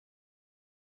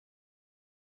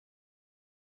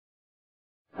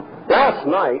Last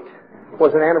night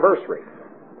was an anniversary.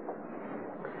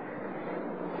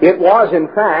 It was, in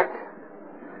fact,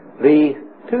 the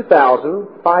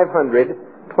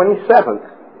 2527th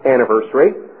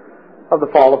anniversary of the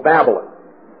fall of Babylon.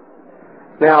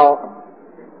 Now,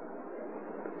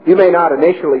 you may not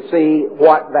initially see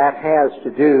what that has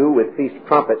to do with Feast of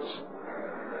Trumpets,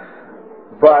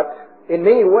 but in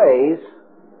many ways,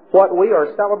 what we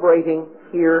are celebrating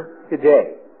here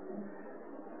today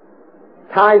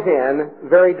ties in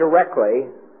very directly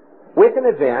with an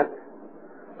event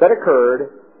that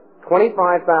occurred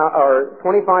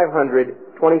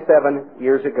 2527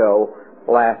 years ago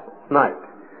last night.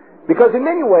 Because in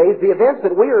many ways, the events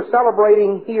that we are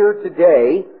celebrating here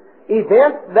today,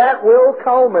 events that will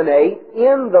culminate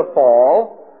in the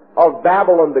fall of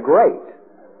Babylon the Great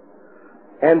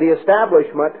and the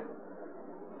establishment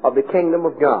of the kingdom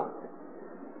of God.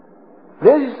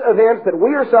 These events that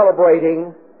we are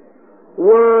celebrating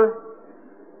were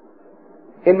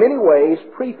in many ways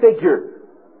prefigured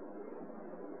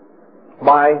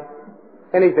by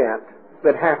an event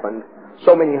that happened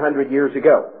so many hundred years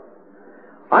ago.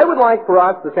 I would like for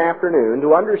us this afternoon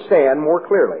to understand more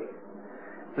clearly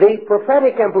the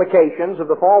prophetic implications of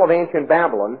the fall of ancient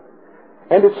Babylon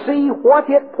and to see what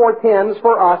it portends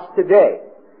for us today,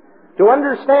 to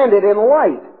understand it in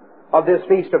light of this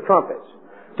Feast of Trumpets,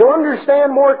 to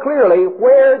understand more clearly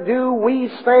where do we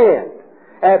stand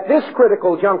at this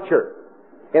critical juncture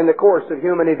in the course of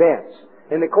human events,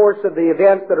 in the course of the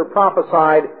events that are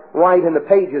prophesied right in the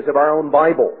pages of our own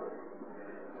Bible.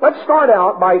 Let's start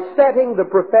out by setting the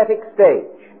prophetic stage.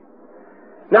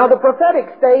 Now, the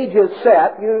prophetic stage is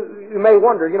set. You may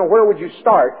wonder, where would you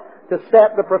start to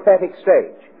set the prophetic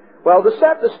stage? Well, to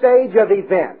set the stage of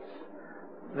events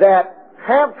that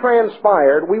have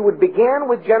transpired, we would begin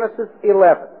with Genesis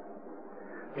 11.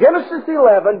 Genesis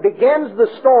 11 begins the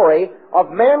story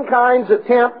of mankind's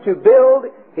attempt to build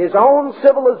his own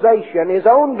civilization, his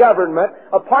own government,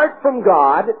 apart from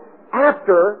God,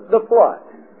 after the flood.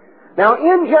 Now,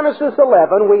 in Genesis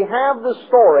 11, we have the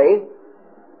story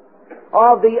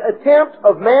of the attempt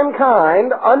of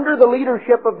mankind under the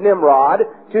leadership of Nimrod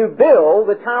to build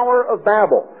the Tower of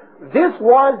Babel. This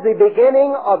was the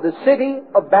beginning of the city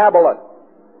of Babylon.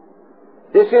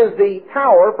 This is the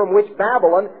tower from which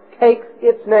Babylon takes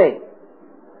its name.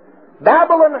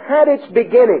 Babylon had its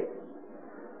beginning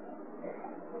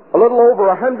a little over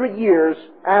 100 years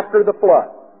after the flood.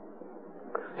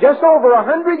 Just over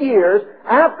 100 years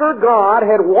after God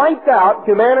had wiped out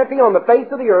humanity on the face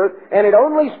of the earth and had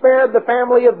only spared the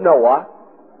family of Noah,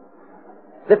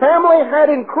 the family had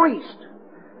increased.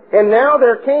 And now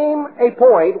there came a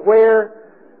point where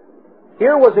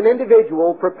here was an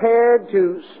individual prepared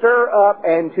to stir up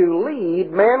and to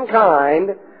lead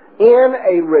mankind in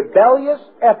a rebellious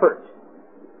effort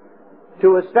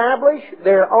to establish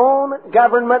their own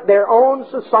government, their own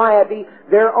society,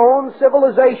 their own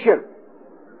civilization.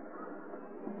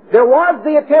 There was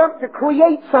the attempt to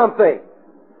create something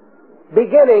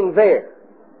beginning there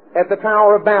at the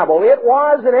Tower of Babel. It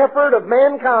was an effort of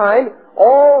mankind,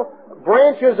 all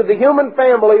branches of the human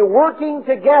family working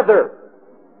together.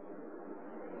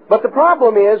 But the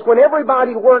problem is, when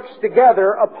everybody works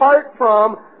together, apart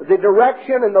from the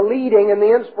direction and the leading and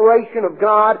the inspiration of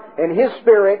God and His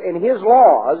Spirit and His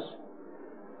laws,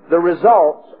 the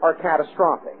results are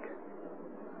catastrophic.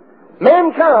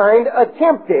 Mankind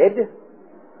attempted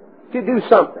to do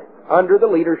something under the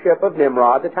leadership of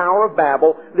Nimrod, the Tower of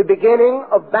Babel, the beginning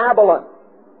of Babylon.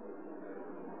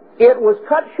 It was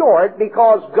cut short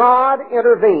because God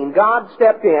intervened. God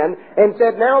stepped in and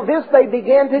said, now this they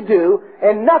began to do,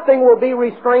 and nothing will be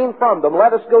restrained from them.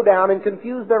 Let us go down and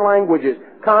confuse their languages,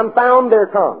 confound their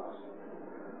tongues.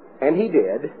 And He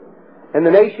did. And the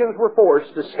nations were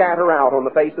forced to scatter out on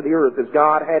the face of the earth as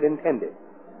God had intended.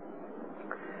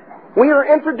 We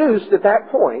are introduced at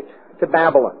that point to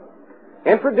Babylon.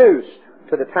 Introduced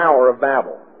to the Tower of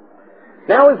Babel.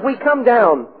 Now as we come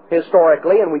down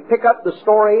historically and we pick up the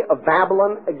story of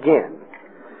Babylon again,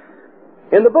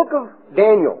 in the book of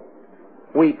Daniel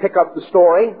we pick up the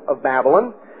story of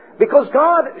Babylon because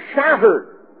God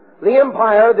shattered the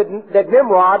empire that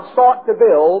Nimrod sought to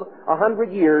build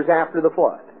 100 years after the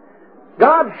flood.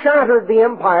 God shattered the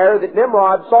empire that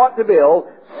Nimrod sought to build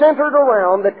centered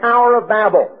around the Tower of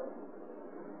Babel.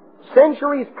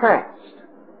 Centuries passed.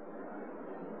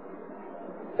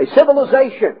 A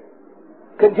civilization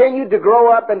continued to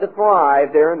grow up and to thrive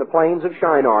there in the plains of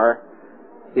Shinar,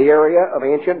 the area of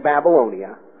ancient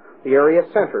Babylonia, the area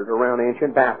centered around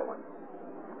ancient Babylon.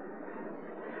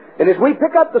 And as we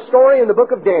pick up the story in the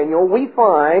book of Daniel, we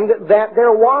find that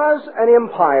there was an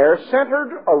empire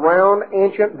centered around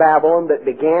ancient Babylon that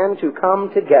began to come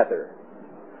together,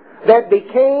 that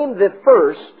became the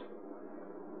first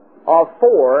of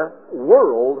 4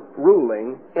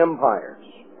 world-ruling empires.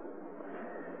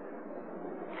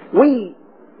 We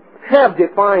have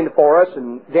defined for us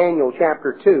in Daniel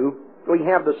chapter 2, we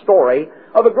have the story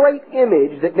of a great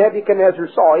image that Nebuchadnezzar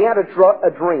saw. He had a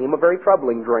dream, a very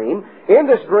troubling dream. In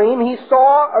this dream, he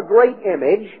saw a great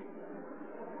image,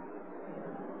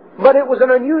 but it was an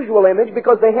unusual image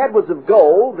because the head was of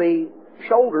gold, the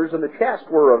shoulders and the chest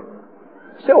were of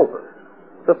silver,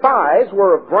 the thighs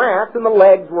were of brass, and the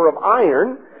legs were of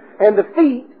iron, and the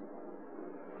feet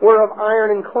were of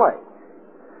iron and clay.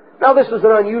 Now, this is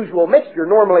an unusual mixture.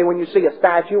 Normally, when you see a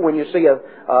statue, when you see a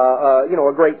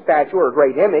great statue or a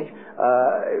great image,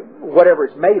 whatever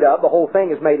it's made of, the whole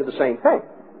thing is made of the same thing.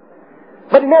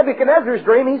 But in Nebuchadnezzar's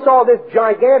dream, he saw this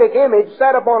gigantic image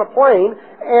set up on a plane,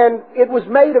 and it was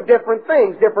made of different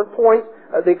things, different points.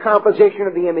 The composition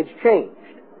of the image changed.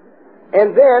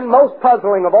 And then, most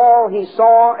puzzling of all, he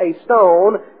saw a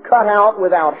stone cut out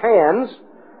without hands,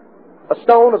 a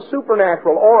stone of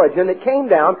supernatural origin that came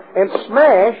down and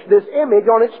smashed this image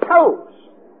on its toes.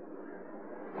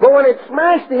 But when it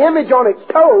smashed the image on its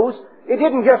toes, it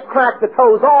didn't just crack the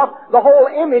toes off, the whole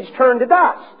image turned to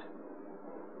dust.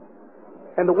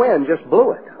 And the wind just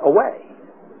blew it away.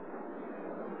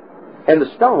 And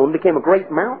the stone became a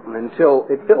great mountain until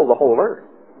it filled the whole earth.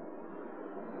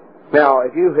 Now,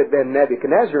 if you had been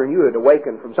Nebuchadnezzar and you had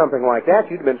awakened from something like that,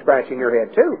 you'd have been scratching your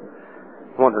head too,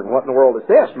 wondering, what in the world is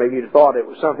this? Maybe you'd have thought it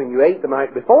was something you ate the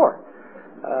night before.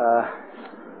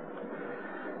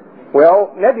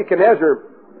 Well, Nebuchadnezzar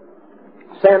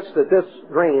sensed that this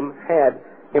dream had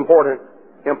important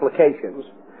implications.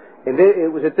 And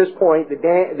it was at this point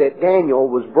that Daniel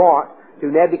was brought to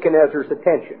Nebuchadnezzar's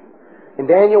attention. And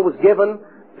Daniel was given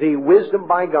the wisdom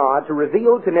by God to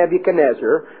reveal to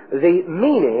Nebuchadnezzar the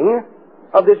meaning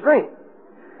of this dream.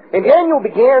 And Daniel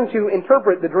began to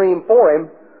interpret the dream for him,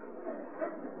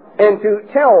 and to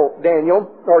tell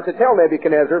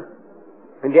Nebuchadnezzar,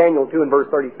 in Daniel 2 and verse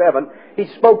 37, he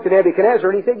spoke to Nebuchadnezzar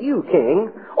and he said, "You,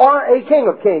 king, are a king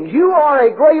of kings. You are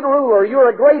a great ruler. You're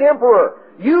a great emperor.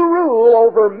 You rule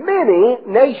over many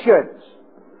nations."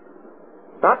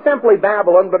 Not simply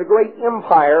Babylon, but a great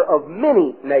empire of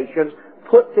many nations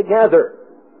put together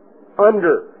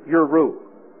under your rule.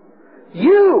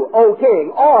 You, O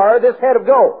king, are this head of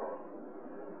gold.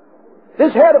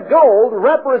 This head of gold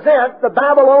represents the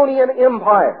Babylonian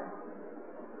Empire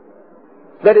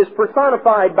that is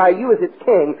personified by you as its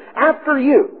king. After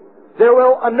you, there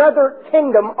will another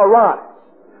kingdom arise,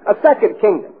 a second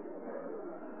kingdom,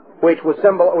 which was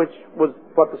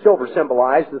what the silver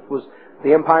symbolized. This was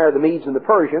the empire of the Medes and the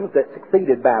Persians that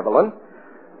succeeded Babylon.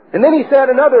 And then he said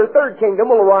another third kingdom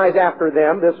will arise after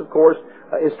them. This, of course,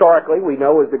 historically we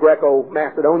know as the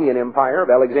Greco-Macedonian Empire of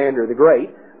Alexander the Great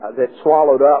that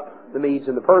swallowed up the Medes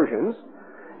and the Persians.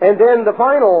 And then the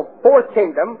final fourth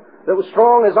kingdom that was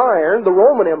strong as iron, the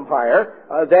Roman Empire,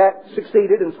 that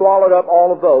succeeded and swallowed up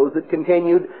all of those that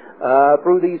continued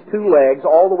through these 2 legs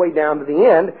all the way down to the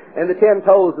end. And the 10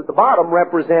 toes at the bottom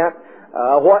represent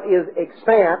what is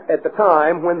extant at the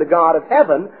time when the God of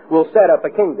heaven will set up a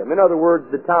kingdom. In other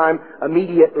words, the time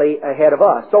immediately ahead of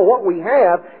us. So what we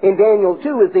have in Daniel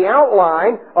 2 is the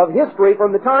outline of history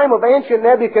from the time of ancient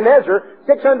Nebuchadnezzar,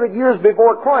 600 years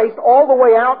before Christ, all the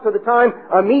way out to the time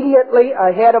immediately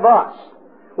ahead of us.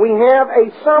 We have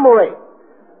a summary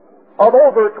of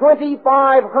over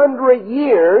 2,500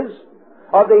 years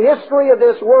of the history of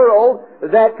this world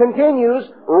that continues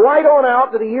right on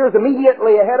out to the years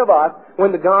immediately ahead of us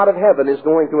when the God of heaven is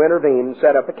going to intervene and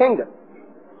set up a kingdom.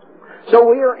 So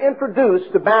we are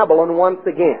introduced to Babylon once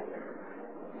again.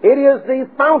 It is the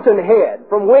fountainhead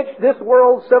from which this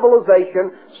world's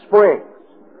civilization springs.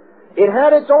 It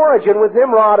had its origin with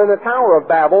Nimrod in the Tower of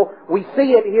Babel. We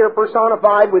see it here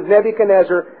personified with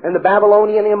Nebuchadnezzar and the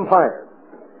Babylonian Empire.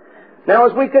 Now,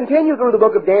 as we continue through the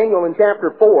book of Daniel in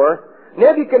chapter 4,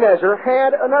 Nebuchadnezzar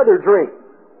had another dream.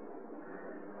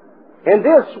 And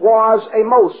this was a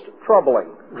most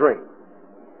troubling dream.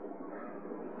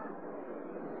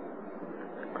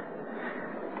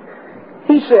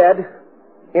 He said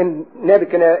in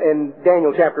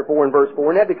Daniel chapter 4 and verse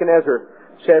 4, Nebuchadnezzar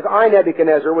says, "I,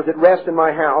 Nebuchadnezzar, was at rest in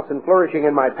my house and flourishing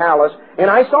in my palace,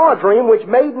 and I saw a dream which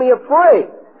made me afraid,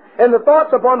 and the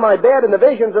thoughts upon my bed and the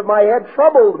visions of my head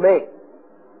troubled me."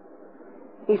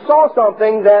 He saw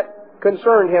something that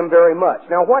concerned him very much.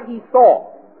 Now, what he saw,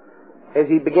 as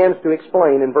he begins to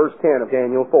explain in verse 10 of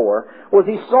Daniel 4, was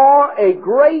he saw a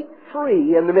great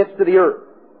tree in the midst of the earth.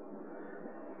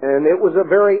 And it was a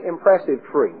very impressive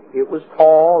tree. It was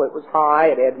tall, it was high,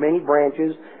 it had many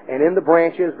branches, and in the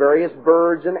branches various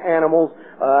birds and animals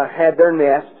had their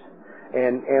nests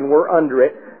and were under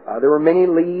it. There were many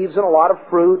leaves and a lot of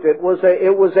fruit. It was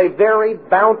a very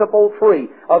bountiful tree,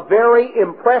 a very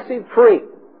impressive tree.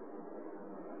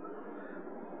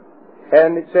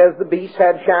 And it says the beasts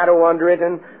had shadow under it,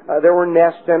 and there were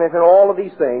nests in it, and all of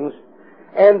these things.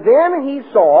 And then he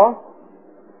saw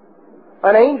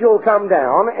an angel come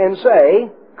down and say,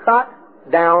 cut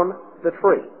down the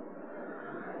tree.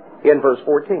 In verse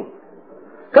 14.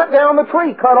 Cut down the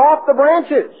tree, cut off the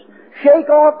branches, shake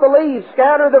off the leaves,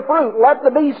 scatter the fruit, let the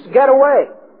beasts get away.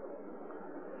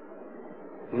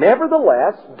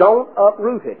 Nevertheless, don't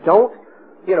uproot it. Don't,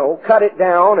 cut it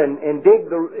down and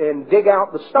dig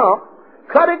out the stump.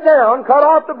 Cut it down, cut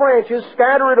off the branches,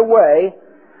 scatter it away,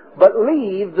 but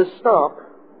leave the stump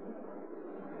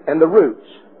and the roots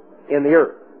in the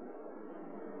earth.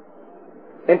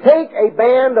 And take a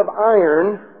band of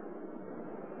iron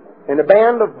and a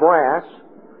band of brass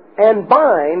and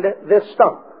bind this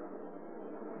stump.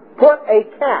 Put a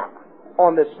cap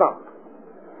on this stump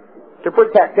to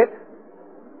protect it.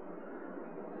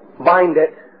 Bind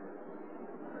it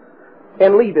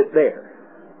and leave it there.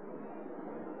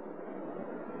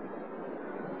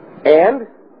 And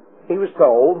he was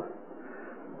told,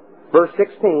 verse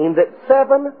 16, that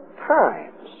 7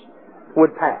 times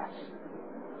would pass.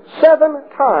 7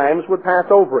 times would pass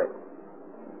over it.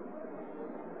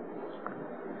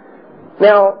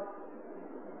 Now,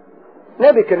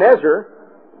 Nebuchadnezzar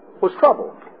was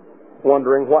troubled,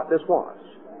 wondering what this was.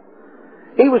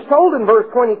 He was told in verse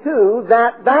 22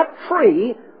 that that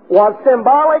tree was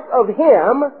symbolic of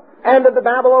him and of the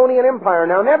Babylonian Empire.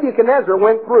 Now, Nebuchadnezzar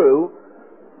went through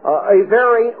a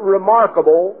very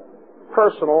remarkable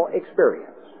personal experience.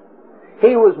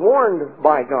 He was warned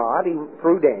by God,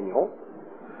 through Daniel,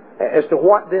 as to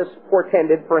what this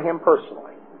portended for him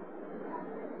personally.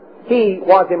 He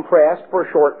was impressed for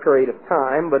a short period of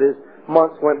time, but as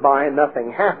months went by and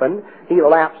nothing happened, he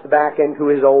lapsed back into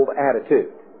his old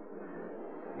attitude.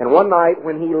 And one night,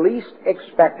 when he least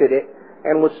expected it,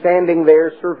 and was standing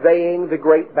there surveying the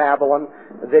great Babylon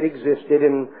that existed,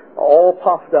 and all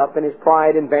puffed up in his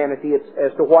pride and vanity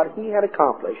as to what he had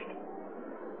accomplished,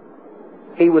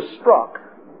 he was struck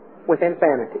with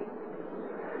insanity.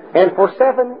 And for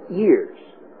 7 years,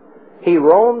 he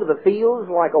roamed the fields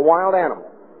like a wild animal.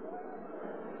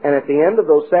 And at the end of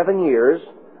those 7 years,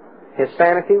 his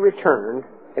sanity returned,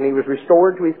 and he was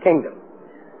restored to his kingdom.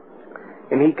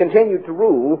 And he continued to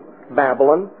rule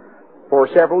Babylon for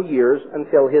several years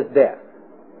until his death.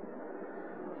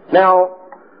 Now,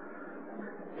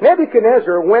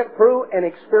 Nebuchadnezzar went through an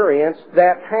experience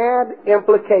that had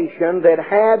implication, that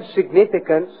had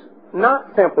significance,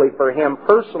 not simply for him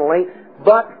personally,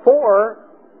 but for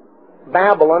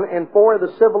Babylon and for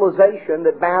the civilization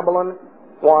that Babylon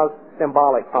was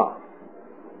symbolic of.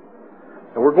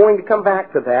 And we're going to come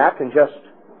back to that in just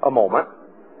a moment.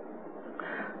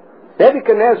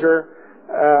 Nebuchadnezzar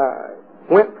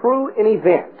went through an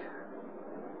event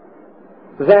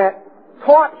that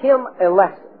taught him a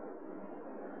lesson.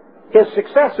 His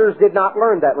successors did not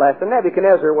learn that lesson.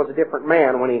 Nebuchadnezzar was a different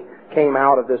man when he came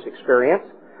out of this experience.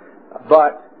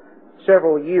 But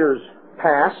several years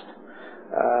passed,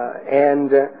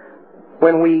 and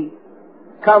when we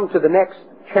come to the next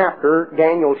chapter,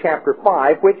 Daniel chapter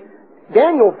 5, which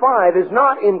Daniel 5 is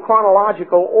not in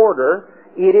chronological order,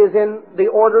 it is in the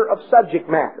order of subject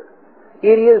matter.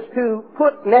 It is to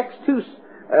put next to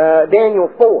Daniel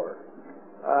 4,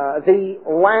 the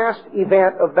last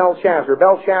event of Belshazzar.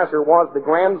 Belshazzar was the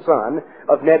grandson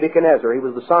of Nebuchadnezzar. He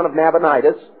was the son of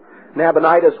Nabonidus.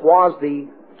 Nabonidus was the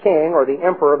king or the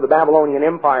emperor of the Babylonian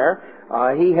Empire.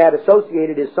 He had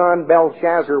associated his son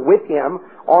Belshazzar with him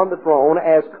on the throne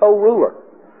as co-ruler.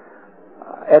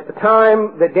 At the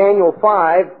time that Daniel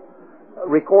 5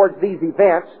 records these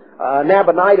events,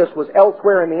 Nabonidus was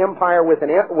elsewhere in the empire with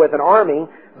an army.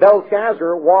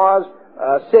 Belshazzar was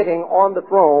sitting on the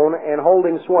throne and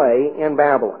holding sway in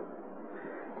Babylon.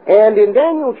 And in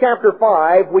Daniel chapter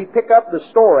 5, we pick up the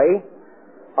story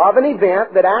of an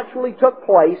event that actually took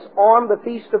place on the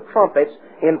Feast of Trumpets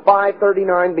in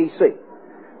 539 BC.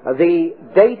 The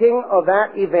dating of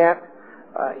that event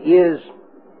is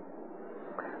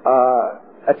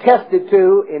attested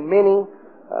to in many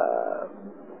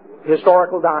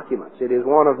historical documents. It is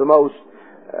one of the most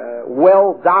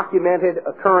well-documented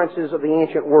occurrences of the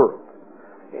ancient world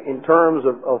in terms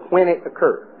of when it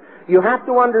occurred. You have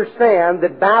to understand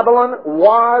that Babylon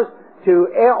was, to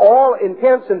all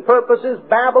intents and purposes,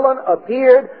 Babylon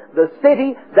appeared the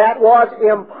city that was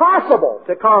impossible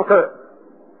to conquer.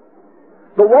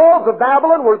 The walls of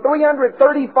Babylon were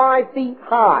 335 feet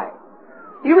high.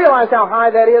 You realize how high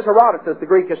that is? Herodotus, the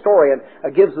Greek historian,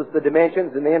 gives us the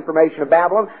dimensions and the information of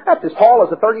Babylon. That's as tall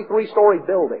as a 33-story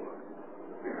building.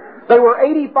 They were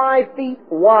 85 feet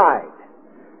wide.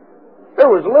 There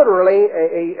was literally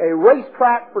a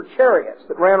racetrack for chariots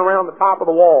that ran around the top of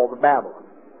the walls of Babylon.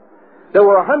 There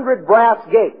were 100 brass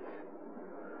gates.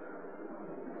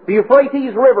 The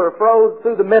Euphrates River flowed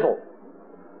through the middle.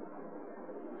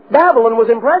 Babylon was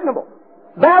impregnable.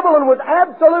 Babylon was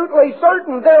absolutely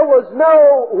certain there was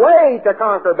no way to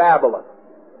conquer Babylon.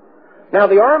 Now,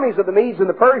 the armies of the Medes and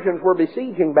the Persians were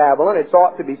besieging Babylon and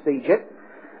sought to besiege it.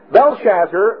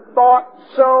 Belshazzar thought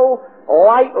so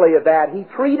lightly of that. He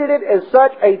treated it as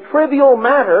such a trivial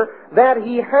matter that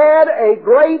he had a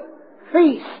great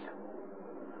feast.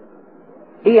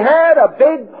 He had a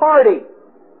big party.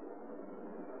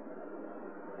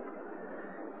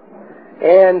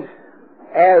 And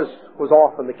as was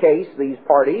often the case, these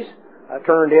parties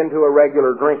turned into a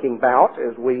regular drinking bout,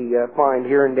 as we find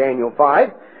here in Daniel 5,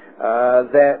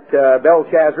 that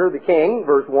Belshazzar the king,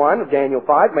 verse 1 of Daniel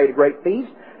 5, made a great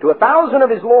feast to 1,000 of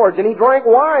his lords, and he drank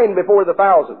wine before the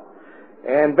 1,000.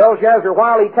 And Belshazzar,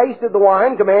 while he tasted the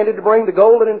wine, commanded to bring the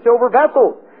golden and silver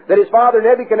vessels that his father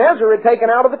Nebuchadnezzar had taken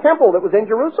out of the temple that was in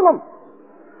Jerusalem.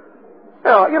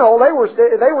 Now, you know, they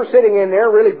were sitting in there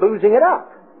really boozing it up.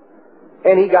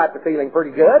 And he got to feeling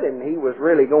pretty good, and he was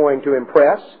really going to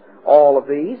impress all of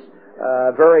these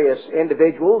various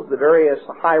individuals, the various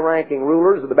high-ranking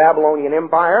rulers of the Babylonian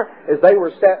Empire, as they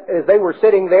were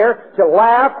sitting there to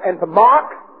laugh and to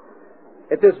mock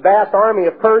at this vast army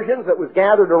of Persians that was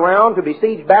gathered around to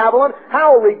besiege Babylon.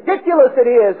 How ridiculous it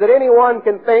is that anyone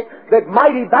can think that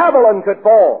mighty Babylon could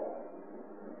fall.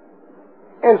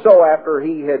 And so after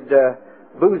he had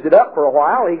boozed it up for a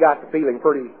while, he got to feeling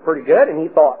pretty good, and he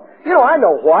thought, you know, I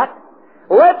know what.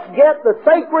 Let's get the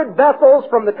sacred vessels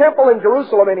from the temple in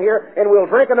Jerusalem in here, and we'll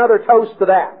drink another toast to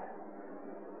that.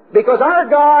 Because our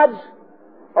gods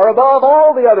are above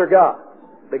all the other gods,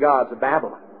 the gods of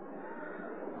Babylon.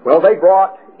 Well, they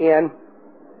brought in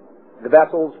the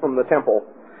vessels from the temple,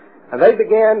 and they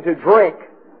began to drink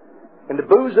and to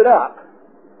booze it up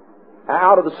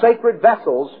out of the sacred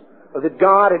vessels that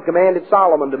God had commanded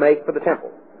Solomon to make for the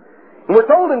temple. And we're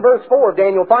told in verse 4 of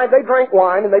Daniel 5, they drank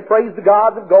wine and they praised the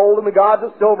gods of gold and the gods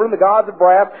of silver and the gods of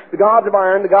brass, the gods of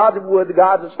iron, the gods of wood, the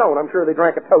gods of stone. I'm sure they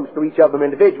drank a toast to each of them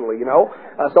individually, you know.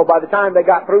 So by the time they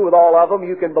got through with all of them,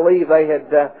 you can believe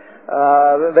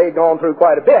they'd gone through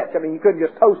quite a bit. I mean, you couldn't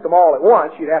just toast them all at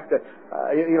once. You'd have to,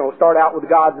 start out with the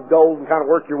gods of gold and kind of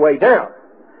work your way down.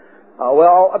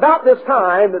 Well, about this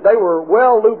time that they were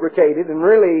well lubricated and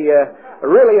really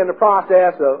in the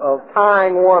process of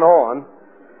tying one on,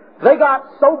 they got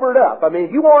sobered up. I mean,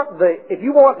 if you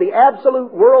want the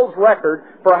absolute world's record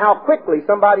for how quickly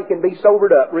somebody can be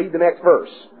sobered up, read the next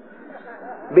verse.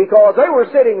 Because they were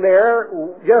sitting there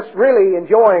just really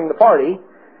enjoying the party,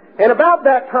 and about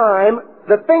that time,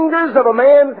 the fingers of a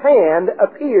man's hand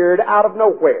appeared out of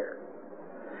nowhere.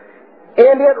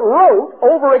 And it wrote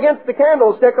over against the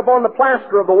candlestick upon the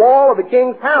plaster of the wall of the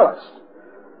king's palace.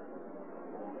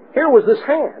 Here was this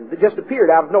hand that just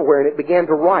appeared out of nowhere, and it began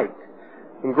to write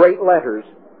in great letters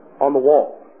on the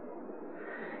wall.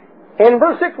 And in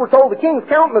verse 6 we're told the king's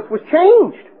countenance was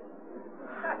changed.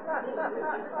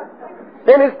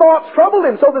 And his thoughts troubled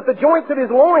him so that the joints of his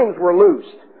loins were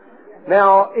loosed.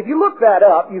 Now, if you look that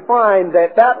up, you find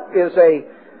that is a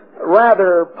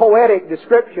rather poetic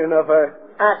description of an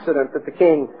accident that the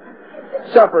king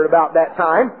suffered about that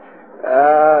time.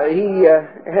 He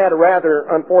had a rather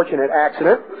unfortunate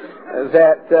accident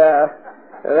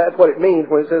that's what it means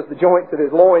when it says the joints of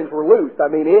his loins were loosed. I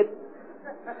mean,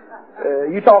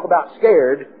 you talk about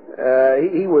scared.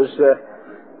 He was,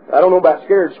 I don't know about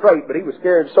scared straight, but he was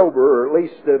scared sober, or at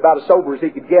least about as sober as he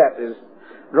could get, as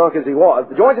drunk as he was.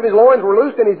 The joints of his loins were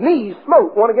loosed and his knees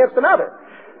smote one against another.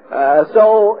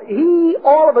 So he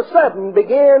all of a sudden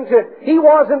he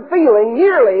wasn't feeling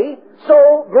nearly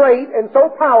so great and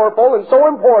so powerful and so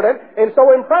important and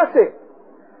so impressive.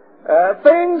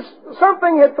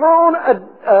 Something had thrown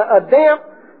a damp,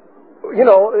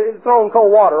 thrown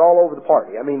cold water all over the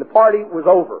party. I mean, the party was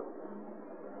over.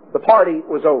 The party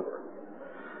was over.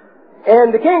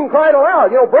 And the king cried aloud,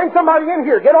 bring somebody in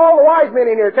here. Get all the wise men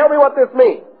in here. Tell me what this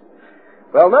means.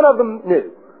 Well, none of them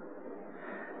knew.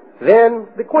 Then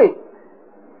the queen,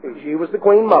 she was the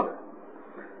queen mother,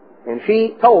 and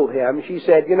she told him, she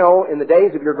said, in the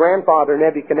days of your grandfather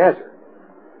Nebuchadnezzar,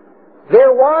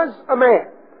 there was a man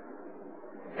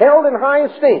held in high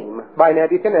esteem by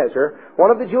Nebuchadnezzar,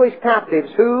 one of the Jewish captives,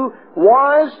 who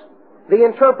was the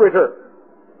interpreter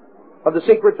of the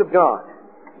secrets of God.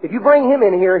 If you bring him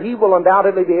in here, he will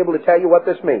undoubtedly be able to tell you what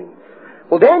this means.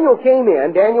 Well, Daniel came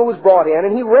in, Daniel was brought in,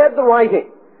 and he read the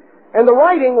writing. And the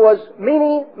writing was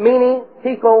mene,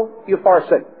 tekel,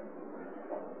 upharsin.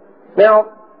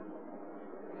 Now,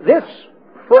 this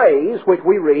phrase, which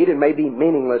we read and may be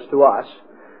meaningless to us,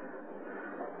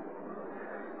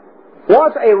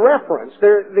 was a reference.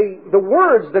 The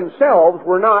words themselves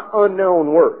were not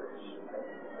unknown words.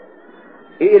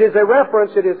 It is a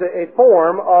reference, it is a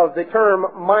form of the term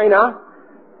mina,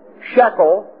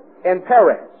 shekel, and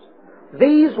perez.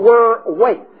 These were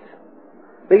weights.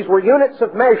 These were units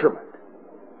of measurement.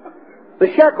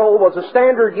 The shekel was a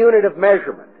standard unit of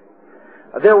measurement.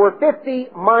 There were 50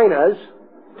 minas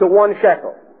to 1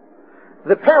 shekel.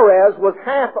 The perez was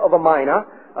half of a mina,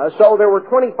 so there were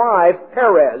 25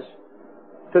 perez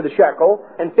to the shekel,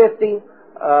 and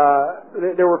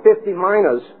there were 50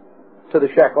 minas to the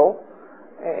shekel,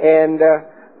 and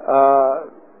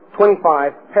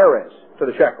 25 perez to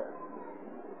the shekel.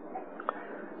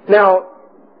 Now,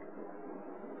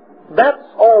 that's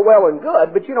all well and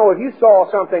good, but you know, if you saw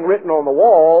something written on the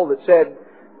wall that said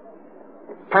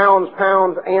pounds,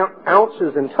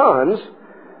 ounces, and tons,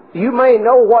 you may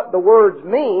know what the words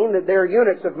mean, that they're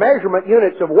units of measurement,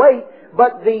 units of weight,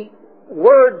 but the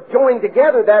words joined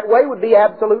together that way would be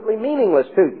absolutely meaningless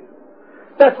to you.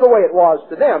 That's the way it was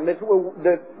to them.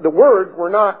 The words were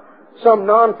not some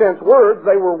nonsense words.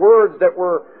 They were words that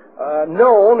were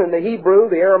known in the Hebrew,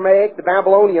 the Aramaic, the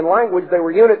Babylonian language. They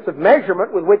were units of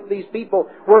measurement with which these people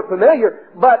were familiar,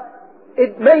 but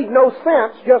it made no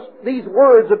sense just these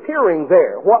words appearing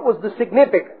there. What was the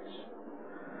significance?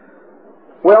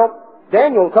 Well,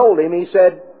 Daniel told him, he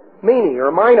said, mene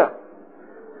or mina.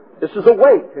 This is a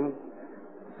weight, and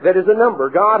that is a number.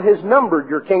 God has numbered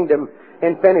your kingdom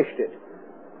and finished it.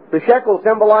 The shekel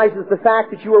symbolizes the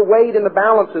fact that you are weighed in the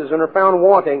balances and are found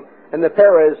wanting, and the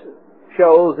perez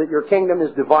shows that your kingdom is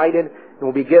divided and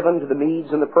will be given to the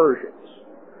Medes and the Persians.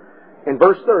 In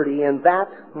verse 30, in that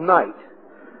night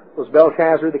was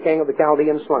Belshazzar, the king of the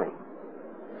Chaldeans, slain.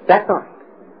 That night.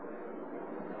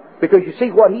 Because you see,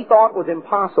 what he thought was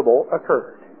impossible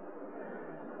occurred.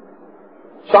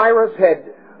 Cyrus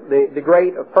the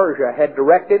great of Persia, had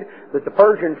directed that the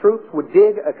Persian troops would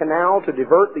dig a canal to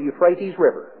divert the Euphrates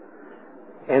River.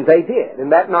 And they did.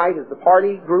 And that night, as the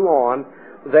party grew on,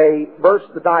 they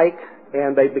burst the dike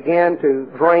and they began to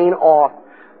drain off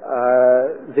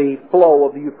the flow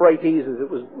of the Euphrates as it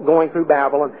was going through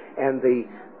Babylon, and the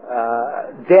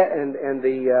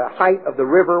height of the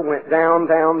river went down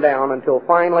until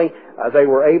finally they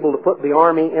were able to put the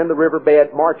army in the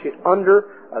riverbed, march it under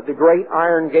the great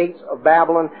iron gates of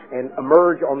Babylon, and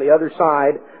emerge on the other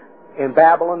side. And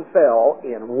Babylon fell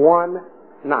in one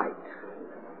night.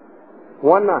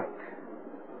 One night.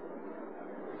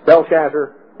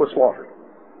 Belshazzar was slaughtered.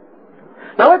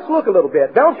 Now let's look a little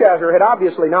bit. Belshazzar had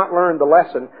obviously not learned the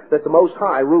lesson that the Most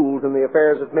High rules in the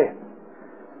affairs of men.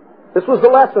 This was the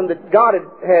lesson that God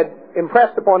had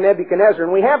impressed upon Nebuchadnezzar,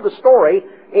 and we have the story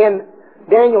in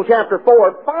Daniel chapter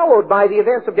 4, followed by the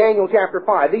events of Daniel chapter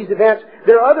 5. These events,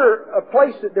 there are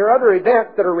other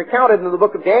events that are recounted in the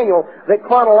book of Daniel that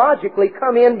chronologically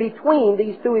come in between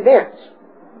these two events.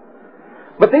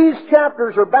 But these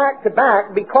chapters are back to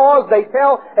back because they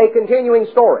tell a continuing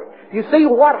story. You see,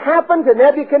 what happened to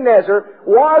Nebuchadnezzar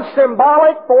was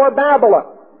symbolic for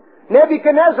Babylon.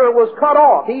 Nebuchadnezzar was cut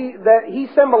off. He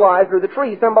symbolized, or the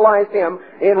tree symbolized him.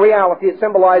 In reality, it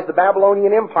symbolized the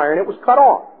Babylonian Empire, and it was cut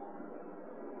off.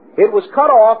 It was cut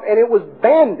off, and it was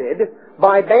banded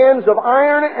by bands of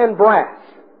iron and brass.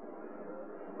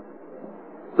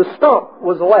 The stump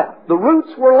was left. The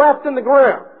roots were left in the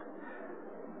ground.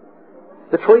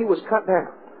 The tree was cut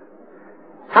down.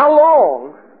 How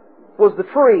long was the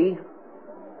tree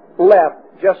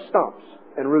left just stumps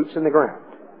and roots in the ground?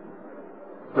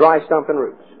 Dry stump and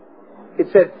roots. It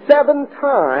said 7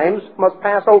 times must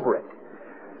pass over it.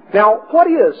 Now, what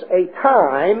is a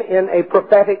time in a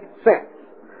prophetic sense?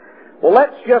 Well,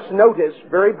 let's just notice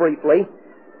very briefly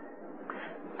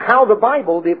how the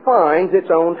Bible defines its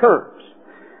own terms.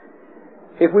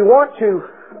 If we want to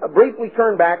briefly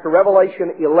turn back to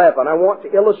Revelation 11, I want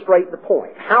to illustrate the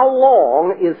point. How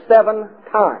long is 7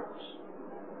 times?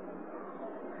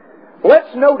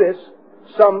 Let's notice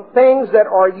some things that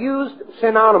are used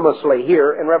synonymously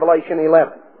here in Revelation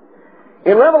 11.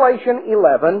 In Revelation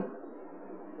 11,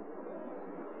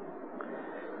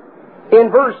 in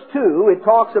verse 2, it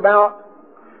talks about,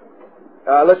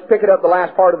 let's pick it up the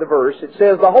last part of the verse. It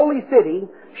says, the holy city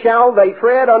shall they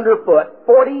tread underfoot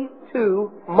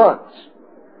 42 months.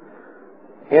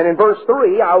 And in verse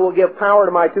 3, I will give power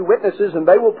to my 2 witnesses, and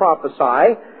they will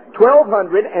prophesy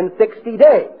 1,260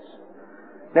 days.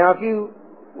 Now, if you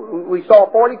we saw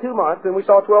 42 months, and we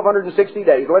saw 1,260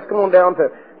 days. Let's come on down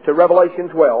to Revelation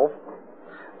 12.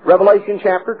 Revelation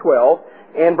chapter 12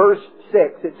 and verse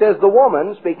 6. It says, the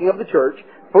woman, speaking of the church,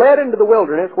 fled into the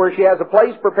wilderness where she has a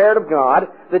place prepared of God,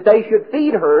 that they should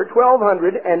feed her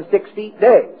 1,260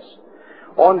 days.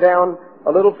 On down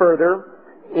a little further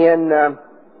in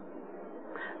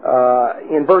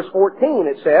verse 14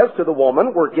 it says, to the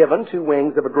woman were given 2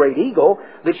 wings of a great eagle,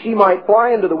 that she might fly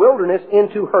into the wilderness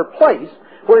into her place,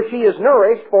 where she is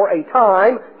nourished for a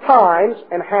time, times,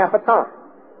 and half a time.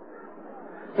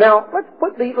 Now,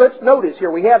 let's notice here,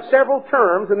 we have several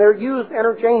terms, and they're used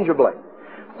interchangeably.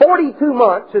 42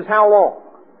 months is how long?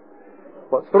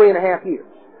 Well, it's 3.5 years.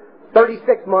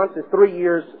 36 months is 3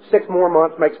 years, 6 more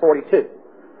months makes 42.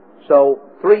 So,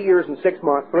 3 years and 6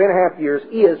 months, 3.5 years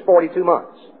is 42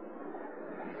 months.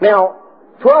 Now,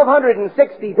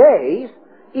 1,260 days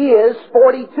is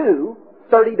 42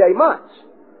 30-day months.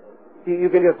 You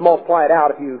can just multiply it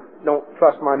out if you don't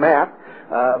trust my math.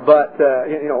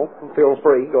 Feel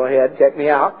free, go ahead, check me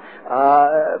out.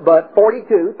 But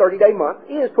 42 30-day months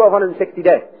is 1,260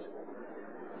 days.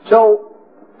 So,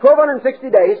 1,260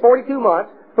 days, 42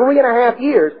 months, 3.5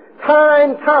 years,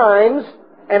 times,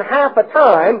 and half a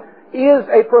time is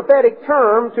a prophetic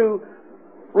term to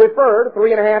refer to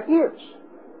 3.5 years.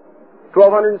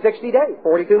 1,260 days,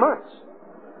 42 months.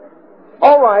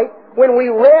 All right, when we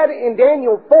read in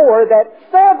Daniel 4 that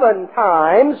 7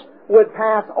 times would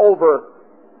pass over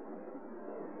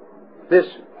this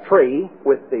tree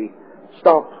with the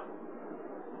stump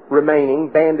remaining,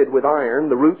 banded with iron,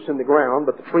 the roots in the ground,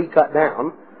 but the tree cut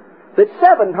down, that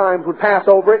 7 times would pass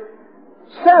over it.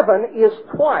 7 is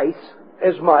twice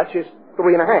as much as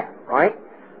 3.5, right?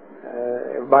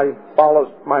 Everybody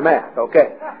follows my math,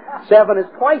 okay. 7 is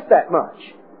twice that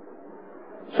much.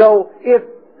 So if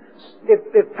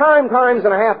times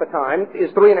and a half a time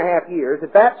is 3.5 years,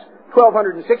 if that's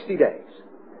 1,260 days,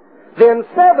 then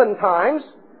 7 times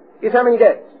is how many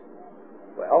days?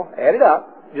 Well, add it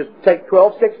up. Just take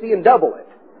 1,260 and double it.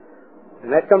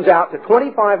 And that comes out to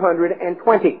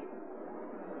 2,520.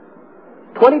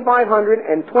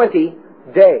 2,520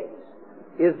 days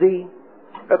is the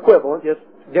equivalent, just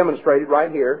demonstrated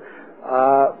right here,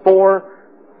 for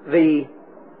 7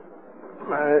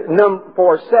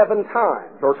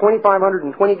 times, or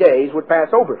 2,520 days would pass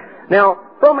over. Now,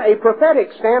 from a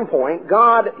prophetic standpoint,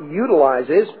 God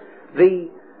utilizes the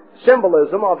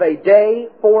symbolism of a day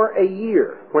for a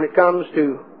year when it comes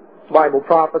to Bible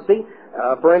prophecy.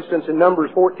 For instance, in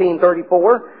Numbers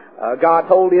 14:34, God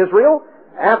told Israel,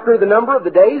 after the number of the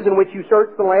days in which you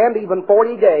search the land, even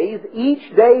 40 days,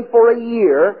 each day for a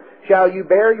year shall you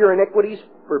bear your iniquities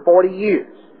for 40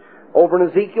 years. Over in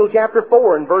Ezekiel chapter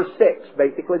 4 and verse 6,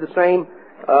 basically the same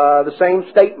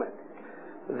statement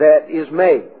that is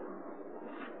made.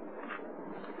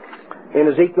 In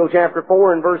Ezekiel chapter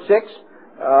 4 and verse 6,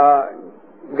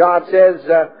 God says,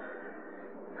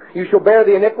 you shall bear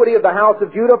the iniquity of the house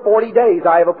of Judah 40 days.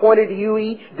 I have appointed to you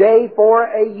each day for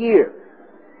a year.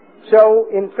 So,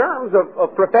 in terms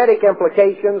of prophetic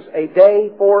implications, a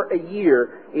day for a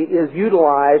year is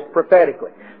utilized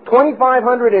prophetically.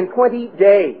 2,520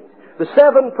 days. The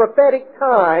 7 prophetic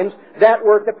times that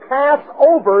were to pass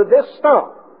over this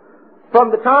stump from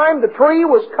the time the tree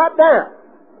was cut down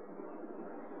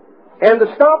and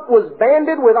the stump was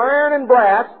banded with iron and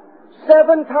brass,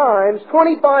 7 times,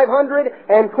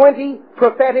 2,520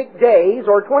 prophetic days,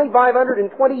 or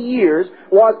 2,520 years,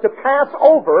 was to pass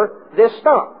over this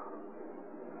stump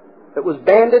that was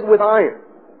banded with iron.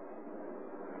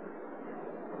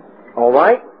 All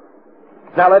right?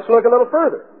 Now let's look a little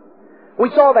further. We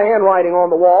saw the handwriting on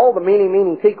the wall, the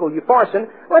meaning, tekel, upharsin.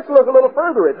 Let's look a little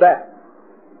further at that.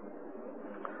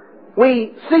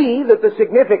 We see that the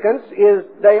significance is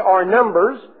they are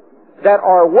numbers that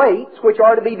are weights which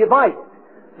are to be divided.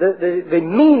 The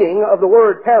meaning of the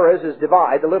word pares is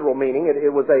divide, the literal meaning.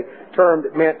 It was a term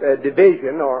that meant a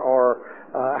division or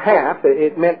half.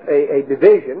 It meant a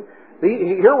division.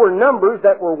 Here were numbers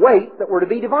that were weights that were to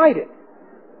be divided.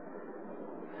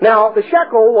 Now, the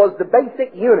shekel was the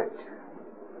basic unit.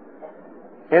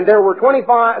 And there were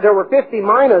 50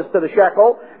 minas to the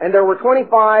shekel, and there were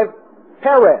 25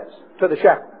 pares to the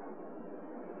shekel.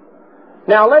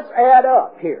 Now, let's add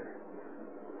up here.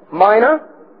 Mina,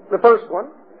 the first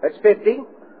one, that's 50.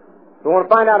 We want to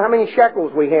find out how many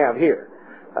shekels we have here.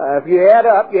 If you add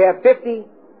up, you have 50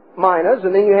 minas,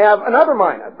 and then you have another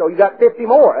mina. So you got 50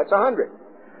 more. That's 100.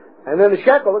 And then the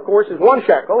shekel, of course, is 1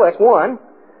 shekel. That's 1.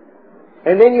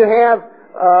 And then you have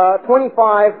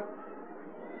 25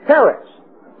 pares.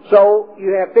 So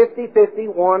you have 50,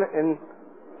 51, and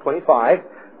 25,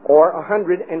 or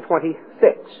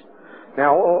 126.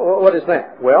 Now, what is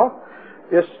that? Well,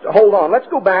 just hold on. Let's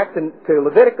go back to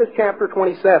Leviticus chapter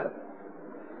 27.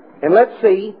 And let's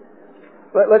see,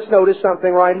 let's notice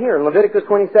something right here. In Leviticus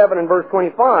 27 and verse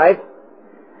 25,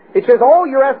 it says, all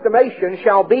your estimation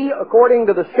shall be according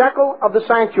to the shekel of the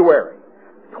sanctuary.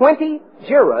 20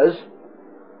 gerahs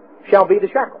shall be the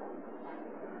shekel.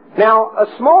 Now, a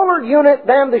smaller unit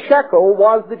than the shekel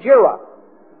was the gerah.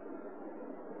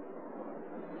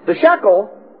 The shekel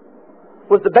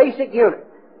was the basic unit.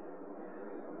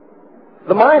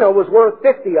 The mina was worth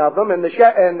 50 of them, and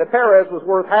the Perez was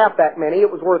worth half that many.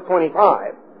 It was worth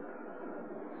 25.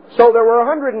 So there were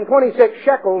 126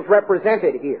 shekels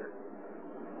represented here,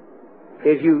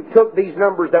 as you took these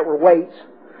numbers that were weights.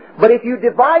 But if you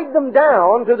divide them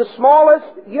down to the smallest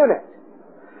unit,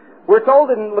 we're told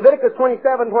in Leviticus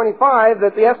 27:25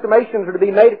 that the estimations are to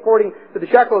be made according to the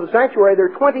shekel of the sanctuary. There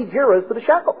are 20 gerahs to the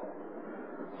shekel.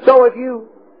 So if you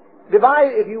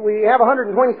we have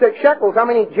 126 shekels, how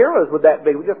many gerahs would that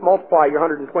be? We just multiply your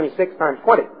 126 times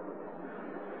 20.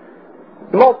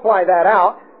 You multiply that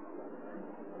out.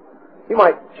 You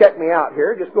might check me out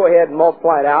here. Just go ahead and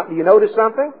multiply it out. Do you notice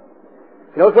something?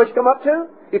 You notice what you come up to?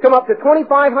 You come up to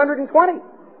 2,520.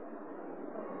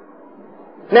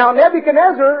 Now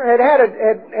Nebuchadnezzar had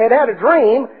had a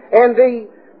dream, and the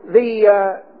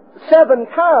 7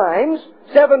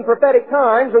 prophetic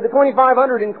times, or the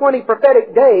 2,520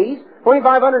 prophetic days,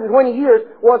 2,520 years,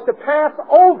 was to pass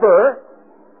over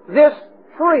this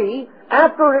tree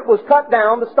after it was cut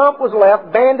down. The stump was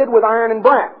left banded with iron and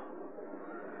brass.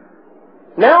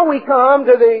 Now we come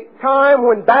to the time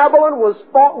when Babylon was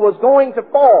going to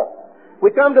fall.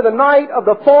 We come to the night of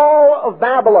the fall of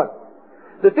Babylon.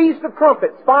 The Feast of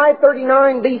Trumpets,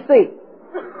 539 B.C.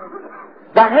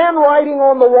 The handwriting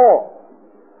on the wall.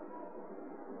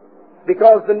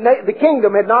 Because the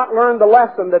kingdom had not learned the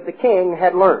lesson that the king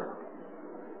had learned.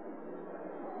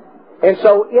 And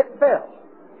so it fell.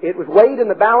 It was weighed in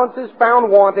the balances, found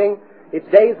wanting. Its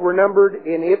days were numbered,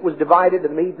 and it was divided to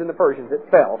the Medes and the Persians. It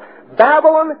fell.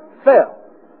 Babylon fell.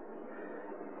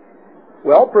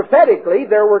 Well, prophetically,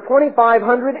 there were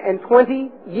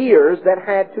 2,520 years that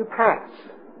had to pass.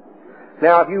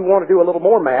 Now, if you want to do a little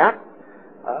more math,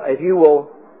 if you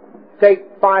will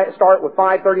start with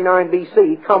 539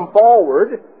 B.C., come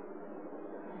forward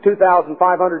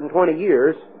 2,520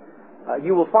 years,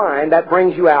 you will find that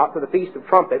brings you out to the Feast of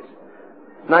Trumpets,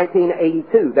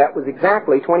 1982. That was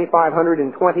exactly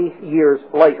 2,520 years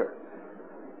later.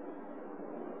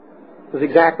 It was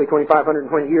exactly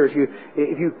 2,520 years.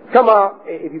 If you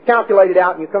calculate it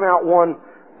out and you come out one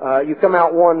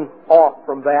off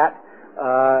from that,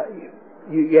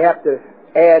 you have to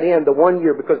add in the 1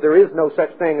 year, because there is no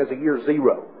such thing as a year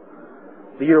zero.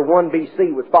 The year 1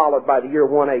 B.C. was followed by the year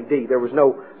 1 A.D. There was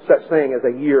no such thing as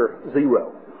a year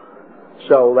zero.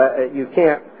 So that you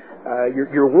can't,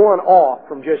 you're one off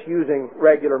from just using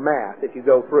regular math if you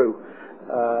go through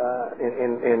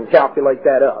and calculate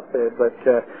that up.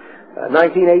 The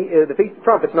Feast of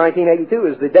Trumpets, 1982,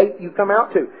 is the date you come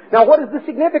out to. Now, what is the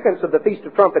significance of the Feast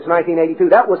of Trumpets, 1982?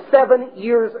 That was 7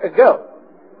 years ago.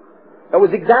 That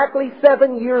was exactly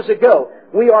 7 years ago.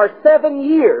 We are 7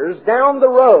 years down the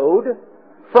road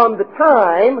from the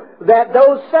time that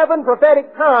those 7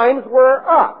 prophetic times were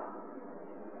up.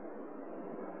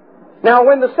 Now,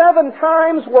 when the 7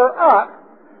 times were up,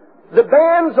 the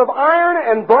bands of iron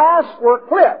and brass were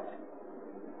clipped.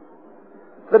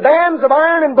 The bands of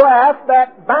iron and brass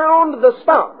that bound the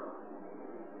stump.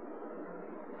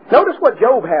 Notice what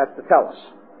Job has to tell us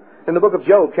in the book of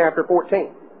Job, chapter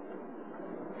 14.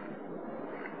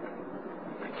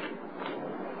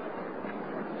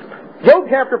 Job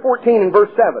chapter 14 and verse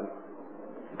 7.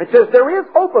 It says, there is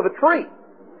hope of a tree.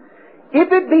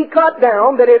 If it be cut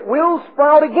down, that it will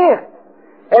sprout again,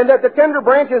 and that the tender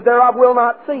branches thereof will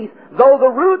not cease. Though the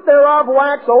root thereof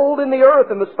wax old in the earth,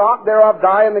 and the stalk thereof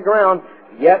die in the ground,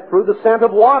 yet through the scent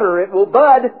of water it will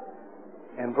bud,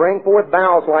 and bring forth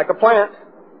boughs like a plant.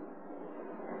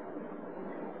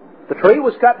 The tree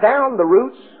was cut down, the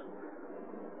roots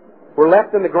were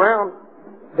left in the ground,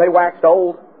 they waxed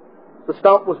old. The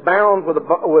stump was bound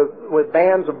with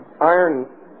bands of iron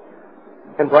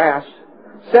and brass.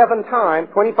 7 times,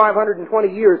 2,520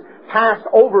 years, passed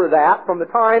over that from the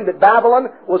time that Babylon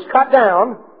was cut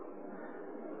down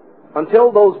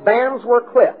until those bands were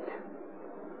clipped.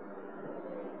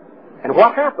 And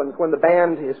what happens when the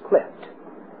band is clipped?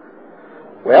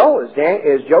 Well, as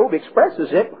Job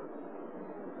expresses it,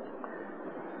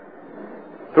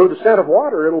 through the scent of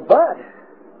water it'll bud,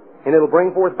 and it'll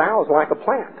bring forth boughs like a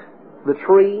plant. The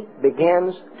tree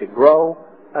begins to grow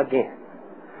again.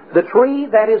 The tree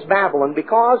that is Babylon,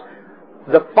 because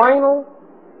the final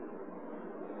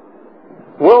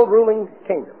world-ruling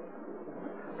kingdom.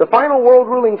 The final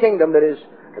world-ruling kingdom that is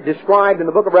described in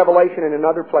the book of Revelation and in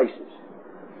other places.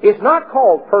 It's not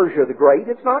called Persia the Great.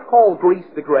 It's not called Greece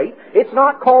the Great. It's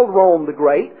not called Rome the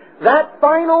Great. That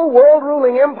final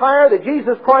world-ruling empire that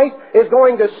Jesus Christ is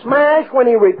going to smash when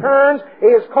He returns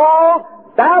is called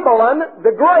Babylon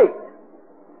the Great.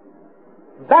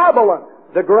 Babylon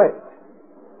the Great.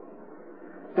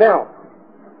 Now,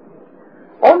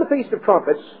 on the Feast of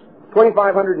Trumpets,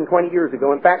 2,520 years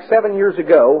ago, in fact 7 years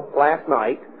ago, last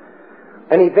night,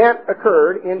 an event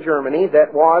occurred in Germany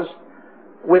that was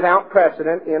without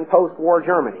precedent in post-war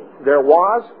Germany. There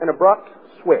was an abrupt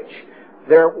switch.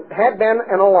 There had been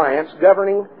an alliance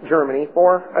governing Germany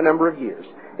for a number of years.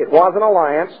 It was an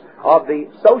alliance of the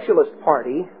Socialist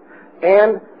Party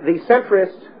and the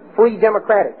centrist Free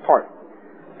Democratic Party.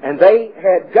 And they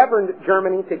had governed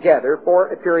Germany together for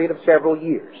a period of several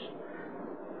years.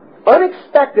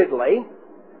 Unexpectedly,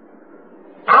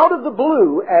 out of the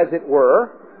blue, as it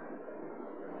were,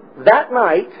 that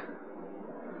night,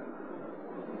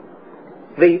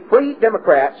 the Free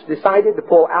Democrats decided to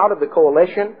pull out of the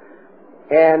coalition,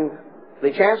 and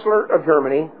the Chancellor of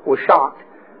Germany was shocked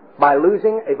by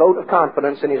losing a vote of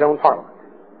confidence in his own parliament.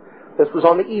 This was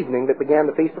on the evening that began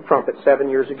the Feast of Trumpets 7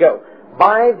 years ago.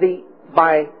 By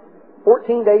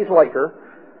 14 days later,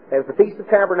 as the Feast of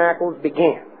Tabernacles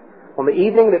began, on the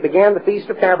evening that began the Feast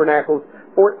of Tabernacles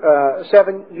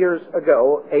 7 years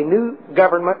ago, a new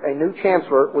government, a new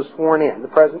chancellor was sworn in, the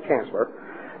present chancellor.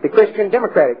 The Christian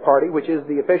Democratic Party, which is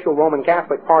the official Roman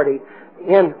Catholic Party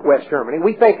in West Germany.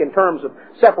 We think in terms of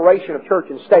separation of church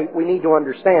and state, we need to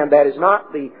understand that is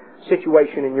not the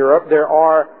situation in Europe. There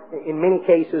are, in many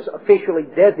cases, officially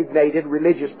designated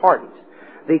religious parties.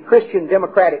 The Christian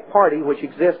Democratic Party, which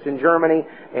exists in Germany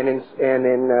and in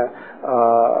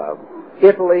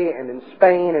Italy and in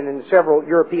Spain and in several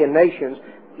European nations,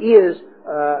 is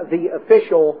the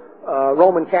official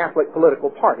Roman Catholic political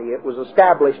party. It was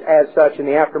established as such in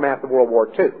the aftermath of World War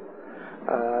II.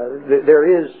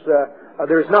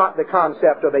 There's not the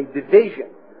concept of a division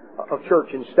of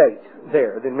church and state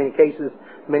there. In many cases,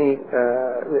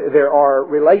 there are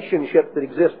relationships that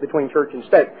exist between church and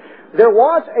state. There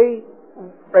was a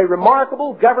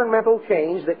remarkable governmental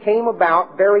change that came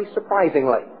about very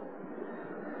surprisingly.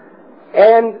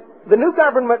 And the new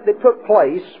government that took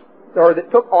place, or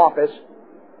that took office,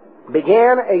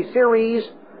 began a series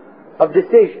of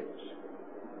decisions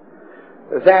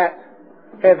that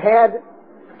have had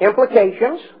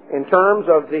implications in terms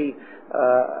of the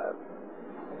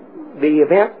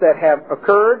events that have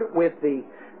occurred with the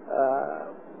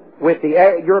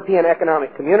European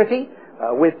Economic Community,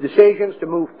 with decisions to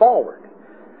move forward.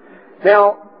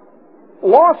 Now,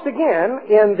 lost again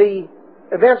in the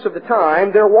events of the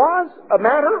time, there was a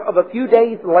matter of a few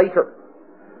days later.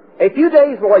 A few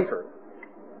days later,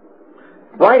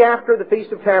 right after the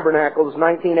Feast of Tabernacles,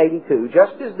 1982,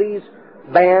 just as these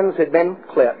bands had been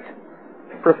clipped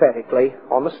prophetically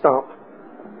on the stump,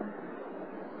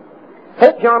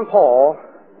 Pope John Paul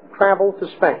traveled to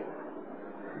Spain.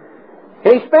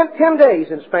 And he spent 10 days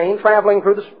in Spain, traveling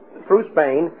through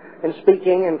Spain and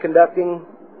speaking and conducting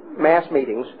mass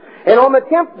meetings. And on the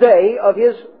 10th day of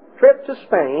his trip to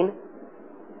Spain,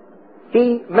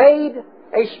 he made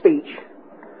a speech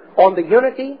on the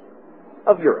unity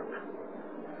of Europe.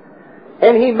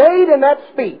 And he made in that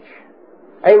speech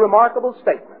a remarkable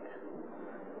statement.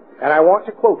 And I want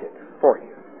to quote it for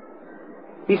you.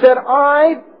 He said,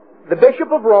 "I, the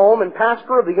Bishop of Rome and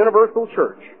pastor of the Universal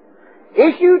Church,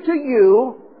 issue to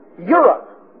you, Europe,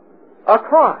 a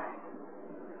cry.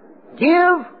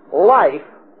 Give life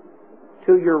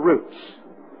to your roots.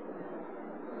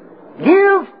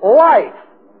 Give life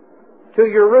to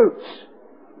your roots."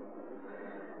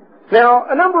 Now,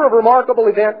 a number of remarkable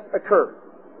events occurred.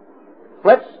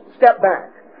 Let's step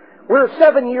back. We're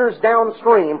 7 years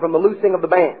downstream from the loosing of the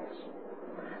bands.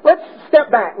 Let's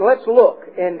step back and let's look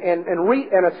and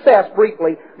assess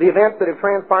briefly the events that have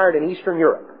transpired in Eastern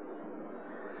Europe.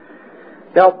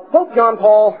 Now, Pope John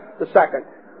Paul II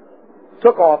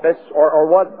took office, or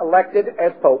was elected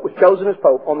as Pope, was chosen as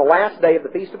Pope on the last day of the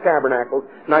Feast of Tabernacles,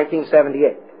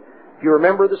 1978. If you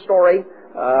remember the story,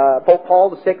 Pope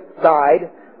Paul VI died.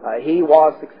 He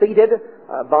was succeeded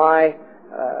by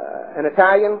an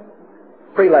Italian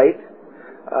prelate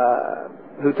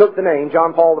who took the name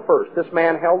John Paul I. This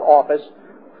man held office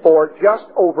for just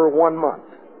over 1 month.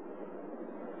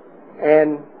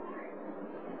 And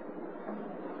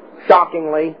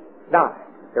shockingly died.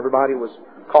 Everybody was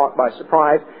caught by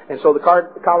surprise, and so the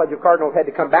College of Cardinals had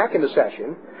to come back into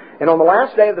session. And on the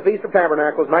last day of the Feast of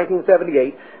Tabernacles,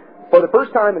 1978, for the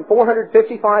first time in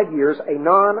 455 years, a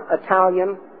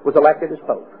non-Italian was elected as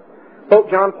Pope. Pope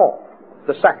John Paul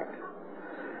II.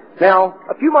 Now,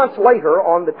 a few months later,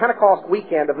 on the Pentecost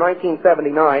weekend of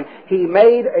 1979, he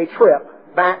made a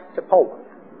trip back to Poland.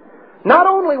 Not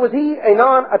only was he a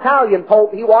non-Italian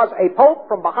pope, he was a pope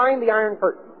from behind the Iron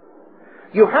Curtain.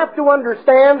 You have to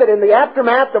understand that in the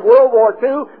aftermath of World War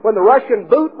II, when the Russian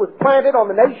boot was planted on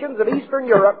the nations of Eastern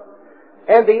Europe,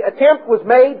 and the attempt was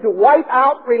made to wipe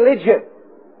out religion,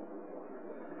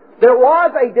 there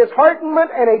was a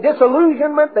disheartenment and a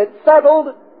disillusionment that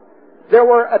settled. There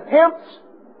were attempts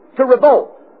to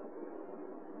revolt.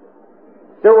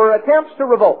 There were attempts to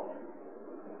revolt.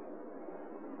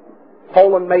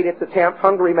 Poland made its attempt.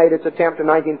 Hungary made its attempt in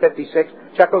 1956.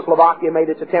 Czechoslovakia made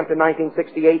its attempt in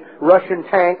 1968. Russian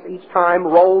tanks each time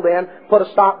rolled in, put a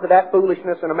stop to that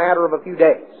foolishness in a matter of a few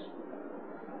days.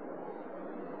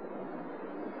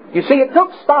 You see, it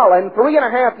took Stalin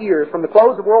 3.5 years from the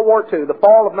close of World War II, the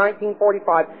fall of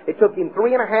 1945. It took him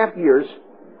 3.5 years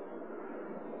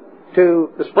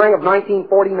to the spring of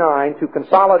 1949 to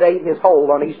consolidate his hold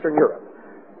on Eastern Europe.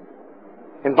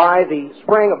 And by the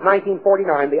spring of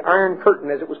 1949, the Iron Curtain,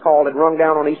 as it was called, had rung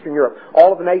down on Eastern Europe.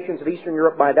 All of the nations of Eastern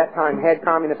Europe by that time had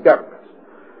communist governments.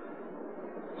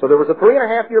 So there was a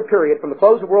 3.5-year period from the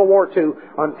close of World War II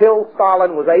until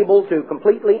Stalin was able to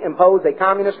completely impose a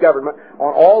communist government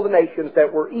on all the nations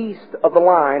that were east of the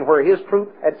line where his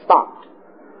troops had stopped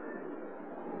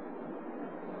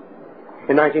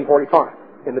in 1945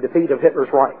 in the defeat of Hitler's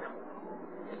Reich.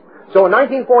 So in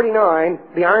 1949,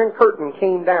 the Iron Curtain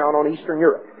came down on Eastern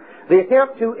Europe. The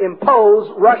attempt to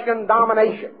impose Russian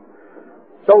domination,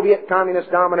 Soviet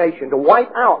communist domination, to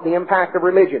wipe out the impact of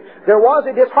religion. There was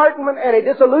a disheartenment and a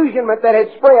disillusionment that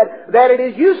had spread that it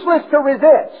is useless to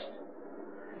resist.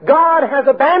 God has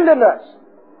abandoned us.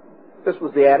 This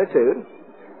was the attitude.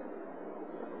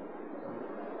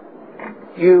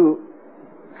 You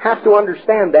have to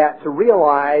understand that to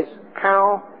realize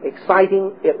how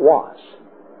exciting it was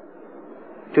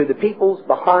to the peoples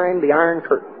behind the Iron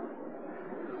Curtain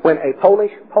when a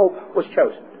Polish pope was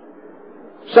chosen.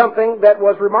 Something that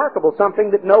was remarkable,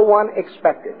 something that no one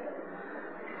expected.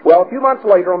 Well, a few months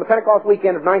later, on the Pentecost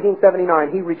weekend of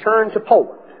 1979, he returned to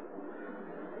Poland.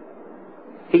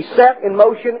 He set in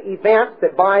motion events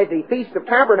that by the Feast of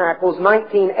Tabernacles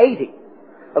 1980,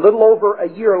 a little over a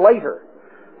year later,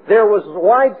 there was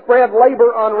widespread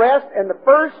labor unrest, and the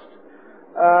first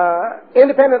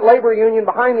independent labor union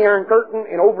behind the Iron Curtain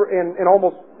in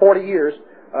almost 40 years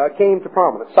came to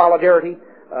prominence. Solidarity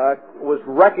was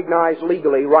recognized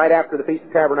legally right after the Feast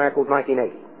of Tabernacles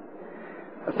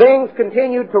 1980. Things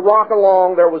continued to rock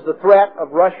along. There was the threat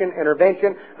of Russian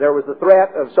intervention. There was the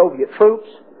threat of Soviet troops.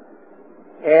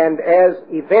 And as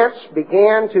events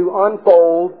began to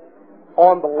unfold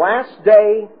on the last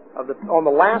day on the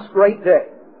last great day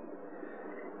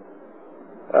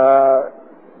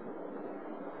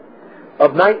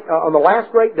on the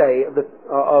last great day of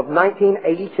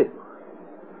 1982,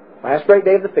 last great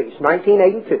day of the feast,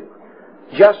 1982,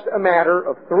 just a matter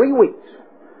of 3 weeks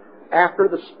after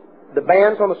the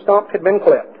bands on the stump had been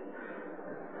clipped,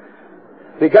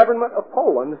 the government of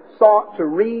Poland sought to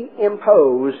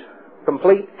reimpose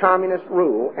complete communist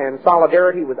rule, and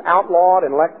Solidarity was outlawed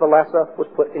and Lech Walesa was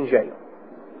put in jail.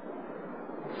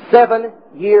 7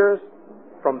 years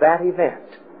from that event,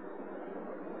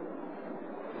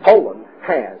 Poland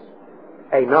has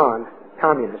a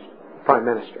non-communist prime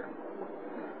minister.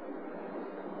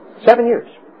 7 years.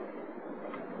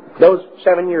 Those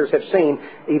 7 years have seen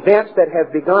events that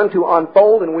have begun to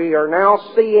unfold, and we are now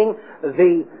seeing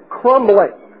the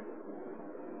crumbling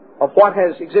of what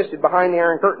has existed behind the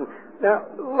Iron Curtain. Now,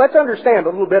 let's understand a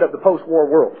little bit of the post-war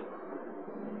world.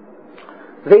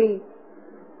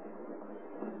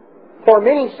 For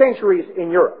many centuries in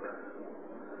Europe,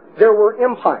 there were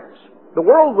empires. The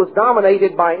world was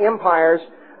dominated by empires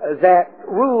that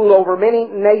ruled over many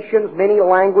nations, many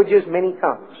languages, many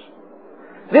tongues.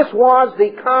 This was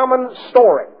the common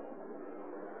story.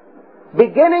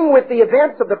 Beginning with the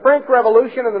events of the French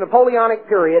Revolution and the Napoleonic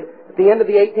period at the end of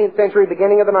the 18th century,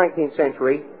 beginning of the 19th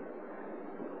century,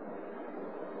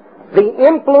 the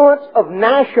influence of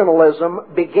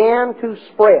nationalism began to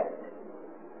spread.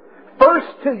 First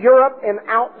to Europe and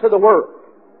out to the world.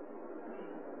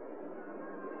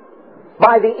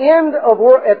 At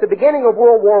the beginning of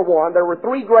World War I, there were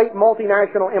 3 great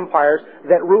multinational empires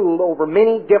that ruled over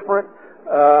many different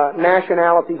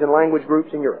nationalities and language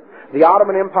groups in Europe. The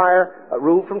Ottoman Empire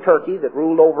ruled from Turkey, that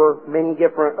ruled over many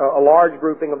different, a large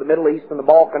grouping of the Middle East and the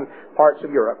Balkan parts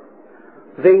of Europe.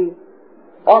 The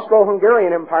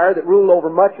Austro-Hungarian Empire that ruled over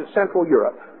much of Central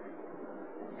Europe.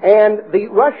 And the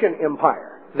Russian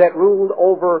Empire that ruled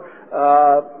over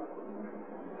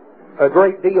a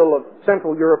great deal of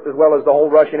Central Europe as well as the whole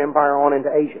Russian Empire on into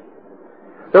Asia.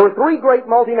 There were three great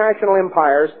multinational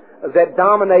empires that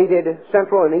dominated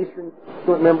Central and Eastern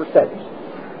member states.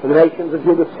 The nations of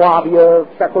Yugoslavia,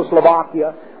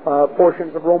 Czechoslovakia,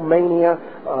 portions of Romania,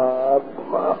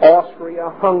 Austria,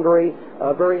 Hungary,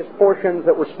 various portions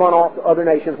that were spun off to other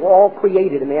nations were all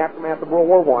created in the aftermath of World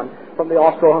War I from the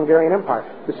Austro-Hungarian Empire.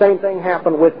 The same thing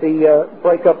happened with the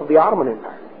breakup of the Ottoman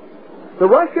Empire. The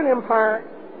Russian Empire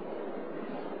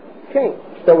changed.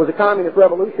 There was a communist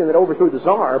revolution that overthrew the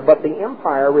Tsar, but the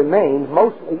empire remained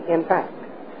mostly intact.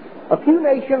 A few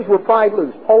nations were pried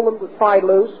loose. Poland was pried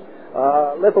loose.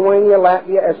 Lithuania,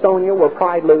 Latvia, Estonia were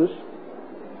pried loose.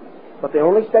 But they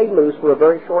only stayed loose for a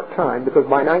very short time, because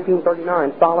by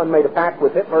 1939 Stalin made a pact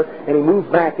with Hitler and he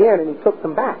moved back in and he took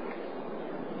them back.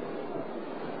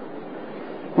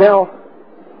 Now,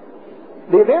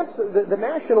 the events, the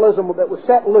nationalism that was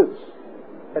set loose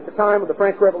at the time of the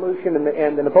French Revolution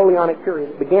and the Napoleonic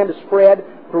period began to spread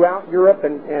throughout Europe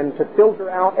and to filter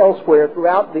out elsewhere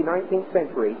throughout the 19th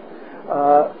century,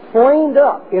 flamed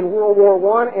up in World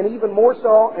War I and even more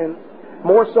so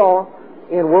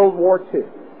in World War II.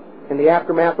 In the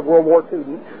aftermath of World War II,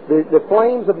 the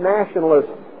flames of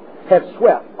nationalism have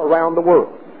swept around the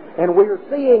world. And we are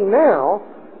seeing now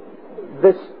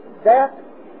that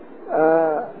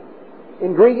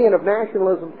ingredient of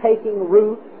nationalism taking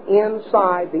root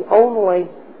inside the only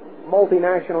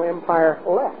multinational empire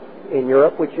left in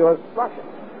Europe, which was Russia.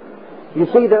 You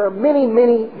see, there are many,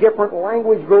 many different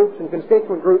language groups and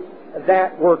constituent groups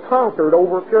that were conquered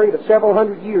over a period of several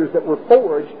hundred years that were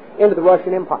forged into the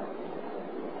Russian Empire.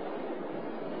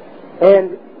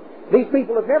 And these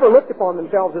people have never looked upon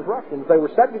themselves as Russians. They were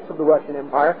subjects of the Russian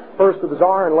Empire, first of the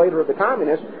Tsar and later of the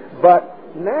communists. But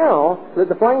now that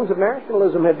the flames of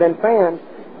nationalism have been fanned,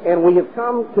 and we have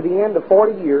come to the end of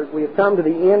 40 years, we have come to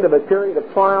the end of a period of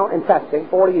trial and testing.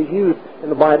 40 is used in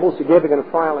the Bible, significant of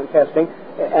trial and testing.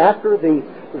 After the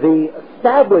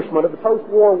establishment of the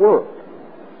post-war world,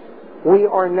 we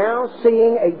are now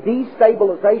seeing a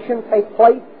destabilization take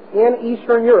place in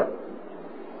Eastern Europe.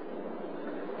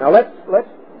 Now let's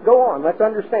go on. Let's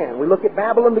understand. We look at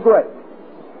Babylon the Great.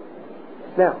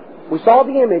 Now, we saw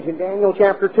the image in Daniel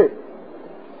chapter 2.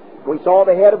 We saw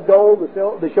the head of gold,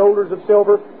 the shoulders of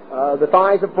silver, the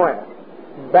thighs of brass.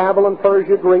 Babylon,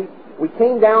 Persia, Greece. We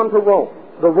came down to Rome,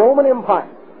 the Roman Empire,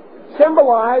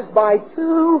 symbolized by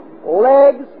two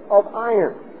legs of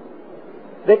iron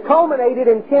that culminated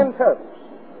in 10 toes.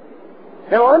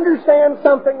 Now understand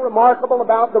something remarkable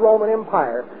about the Roman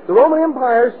Empire. The Roman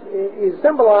Empire is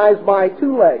symbolized by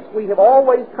two legs. We have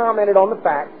always commented on the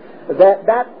fact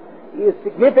that is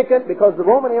significant because the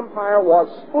Roman Empire was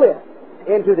split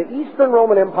into the Eastern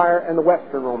Roman Empire and the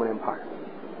Western Roman Empire.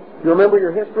 You remember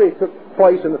your history? It took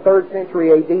place in the 3rd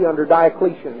century A.D. under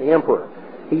Diocletian, the emperor.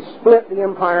 He split the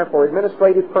empire for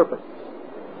administrative purposes.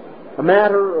 A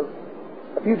matter of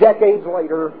a few decades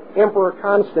later, Emperor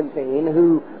Constantine,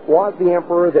 who was the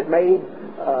emperor that made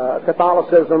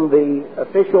Catholicism the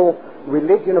official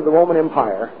religion of the Roman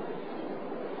Empire,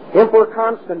 Emperor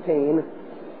Constantine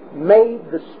made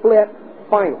the split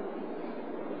final.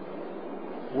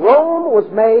 Rome was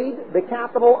made the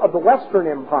capital of the Western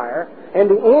Empire, and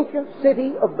the ancient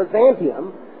city of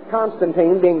Byzantium,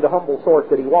 Constantine, being the humble sort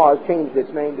that he was, changed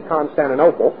its name to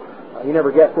Constantinople. You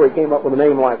never guess where he came up with a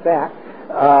name like that.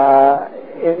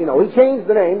 He changed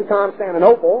the name to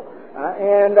Constantinople,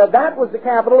 and that was the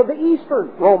capital of the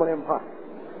Eastern Roman Empire,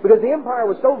 because the empire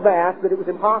was so vast that it was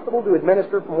impossible to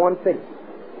administer from one city,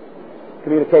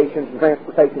 communications and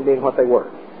transportation being what they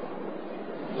were.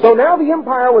 So now the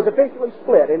empire was officially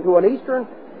split into an eastern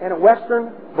and a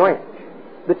western branch,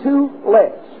 the two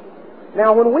legs.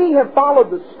 Now, when we have followed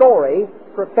the story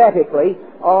prophetically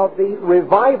of the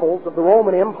revivals of the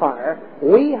Roman Empire,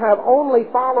 we have only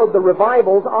followed the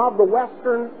revivals of the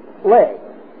western leg.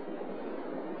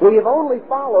 We have only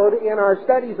followed in our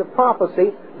studies of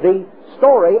prophecy the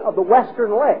story of the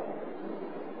western leg.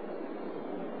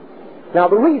 Now,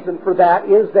 the reason for that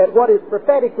is that what is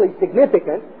prophetically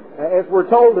significant, as we're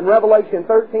told in Revelation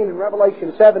 13 and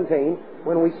Revelation 17,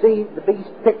 when we see the beast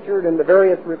pictured in the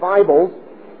various revivals,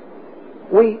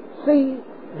 we see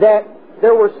that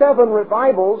there were 7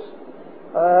 revivals,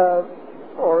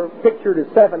 or pictured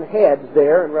as 7 heads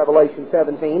there in Revelation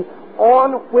 17,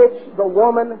 on which the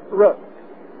woman rode.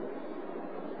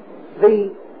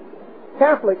 The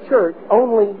Catholic Church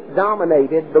only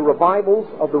dominated the revivals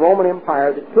of the Roman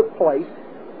Empire that took place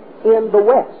in the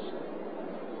West.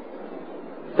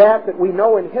 That we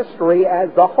know in history as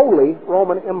the Holy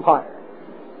Roman Empire,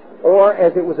 or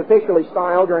as it was officially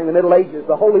styled during the Middle Ages,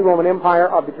 the Holy Roman Empire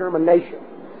of the German nation.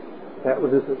 That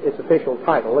was its official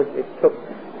title. It took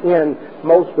in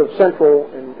most of Central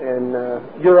and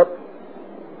Europe,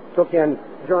 took in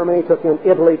Germany, took in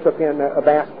Italy, took in a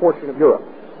vast portion of Europe.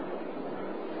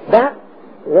 That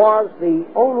was the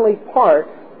only part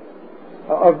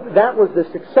that was the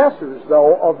successors,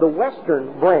 though, of the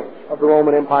western branch of the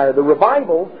Roman Empire, the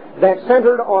revivals that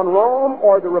centered on Rome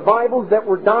or the revivals that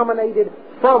were dominated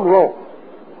from Rome.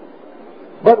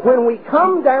 But when we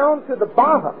come down to the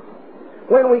bottom,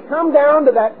 when we come down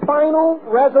to that final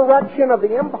resurrection of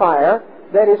the empire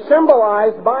that is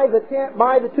symbolized by the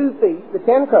 2 feet, the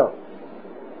 10 toes,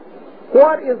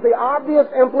 what is the obvious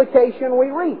implication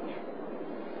we reach?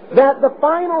 That the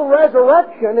final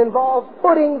resurrection involves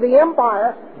putting the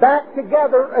empire back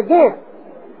together again.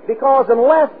 Because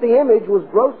unless the image was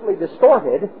grossly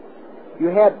distorted, you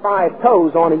had 5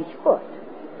 toes on each foot.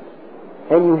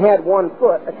 And you had 1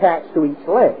 foot attached to each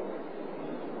leg.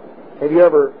 Have you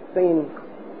ever seen,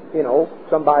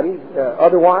 somebody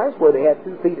otherwise, where they had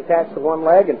 2 feet attached to one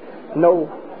leg and no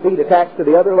feet attached to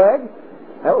the other leg?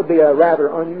 That would be a rather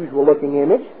unusual looking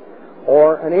image.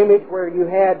 Or an image where you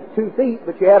had 2 feet,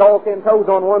 but you had all 10 toes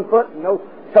on one foot and no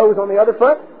toes on the other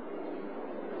foot.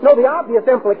 No, the obvious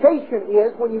implication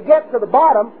is when you get to the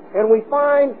bottom and we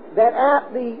find that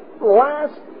at the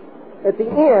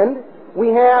end, we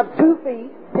have 2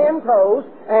 feet, 10 toes,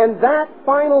 and that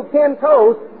final 10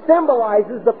 toes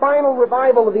symbolizes the final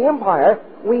revival of the empire.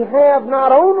 We have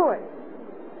not only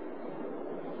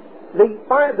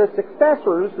the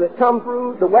successors that come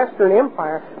through the Western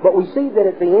Empire, but we see that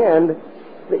at the end,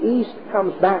 the East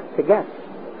comes back together.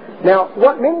 Now,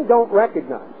 what many don't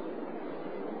recognize,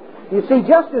 you see,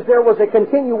 just as there was a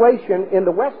continuation in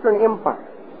the Western Empire,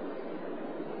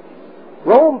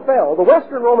 Rome fell. The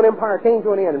Western Roman Empire came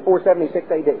to an end in 476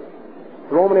 A.D.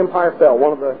 The Roman Empire fell,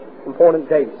 one of the important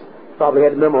dates. Probably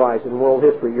had to memorize in world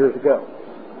history years ago.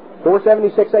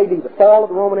 476 A.D., the fall of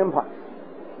the Roman Empire.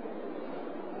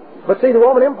 But see, the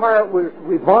Roman Empire was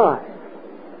revived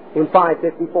in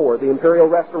 554, the imperial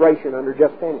restoration under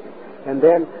Justinian, and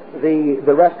then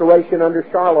the restoration under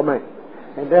Charlemagne,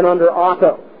 and then under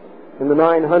Otto in the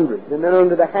 900s, and then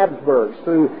under the Habsburgs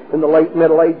through in the late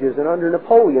Middle Ages, and under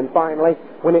Napoleon finally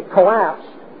when it collapsed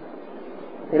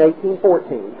in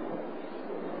 1814.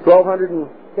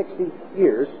 1,260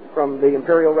 years from the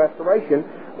imperial restoration,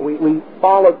 we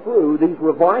followed through these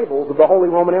revivals of the Holy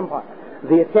Roman Empire.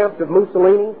 The attempt of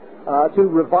Mussolini to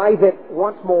revive it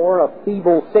once more, a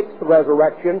feeble 6th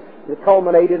resurrection that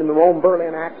culminated in the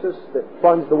Rome-Berlin Axis that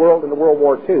plunged the world into World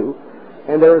War II.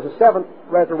 And there is a 7th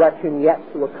resurrection yet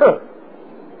to occur.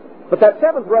 But that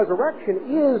 7th resurrection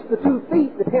is the 2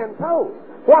 feet, the 10 toes.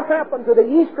 What happened to the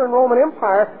Eastern Roman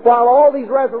Empire while all these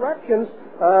resurrections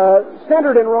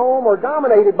centered in Rome or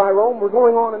dominated by Rome were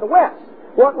going on in the West?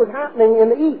 What was happening in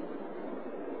the East?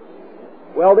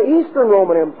 Well, the Eastern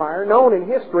Roman Empire, known in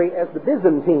history as the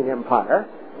Byzantine Empire,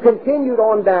 continued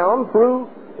on down through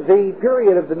the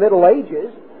period of the Middle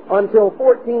Ages until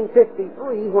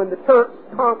 1453, when the Turks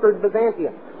conquered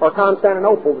Byzantium, or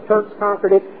Constantinople. The Turks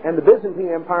conquered it, and the Byzantine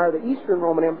Empire, the Eastern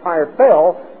Roman Empire,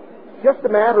 fell just a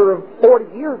matter of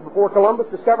 40 years before Columbus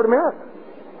discovered America.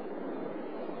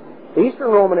 The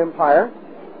Eastern Roman Empire,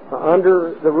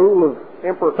 under the rule of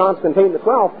Emperor Constantine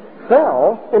XII,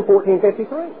 fell in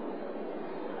 1453.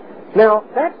 Now,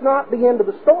 that's not the end of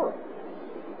the story,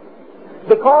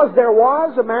 because there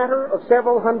was, a matter of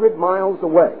several hundred miles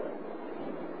away,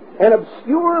 an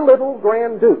obscure little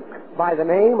Grand Duke by the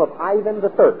name of Ivan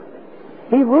III.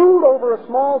 He ruled over a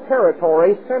small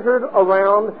territory centered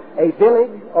around a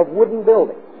village of wooden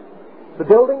buildings. The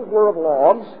buildings were of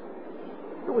logs.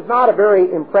 It was not a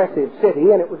very impressive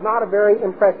city, and it was not a very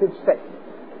impressive state.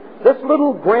 This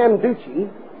little Grand Duchy,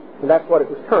 and that's what it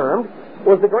was termed,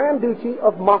 was the Grand Duchy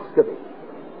of Muscovy.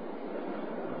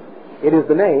 It is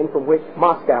the name from which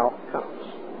Moscow comes.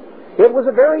 It was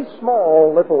a very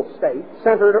small little state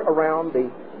centered around the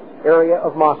area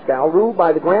of Moscow, ruled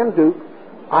by the Grand Duke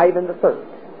Ivan III.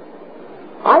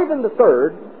 Ivan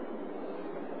III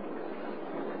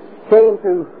came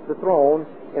to the throne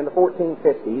in the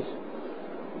 1450s,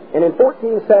 and in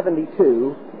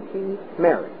 1472 he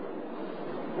married.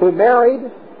 He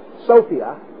married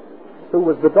Sophia, who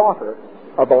was the daughter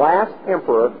of the last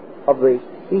emperor of the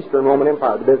Eastern Roman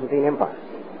Empire, the Byzantine Empire.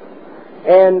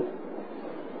 And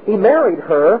he married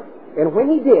her, and when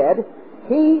he did,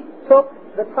 he took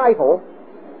the title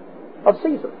of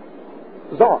Caesar,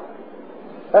 Tsar.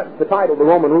 That's the title the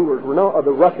Roman rulers were known,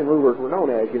 the Russian rulers were known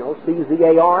as,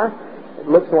 C-Z-A-R. It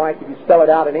looks like, if you spell it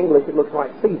out in English, it looks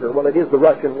like Caesar. Well, it is the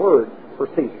Russian word for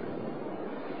Caesar.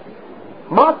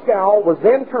 Moscow was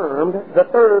then termed the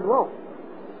Third Rome,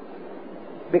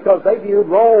 because they viewed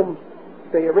Rome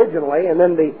originally, and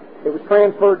then it was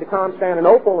transferred to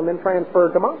Constantinople and then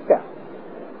transferred to Moscow.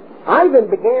 Ivan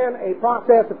began a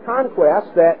process of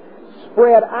conquest that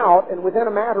spread out and within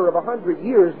a matter of 100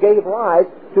 years gave rise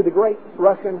to the great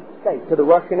Russian state, to the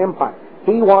Russian Empire.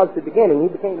 He was the beginning. He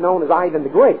became known as Ivan the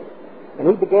Great. And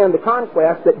he began the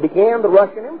conquest that began the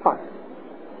Russian Empire.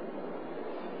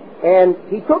 And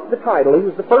he took the title. He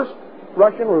was the first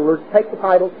Russian ruler to take the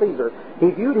title Caesar.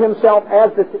 He viewed himself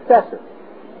as the successor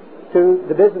to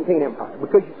the Byzantine Empire.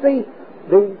 Because you see,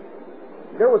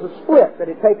 there was a split that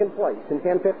had taken place in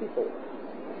 1054.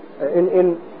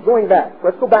 In going back,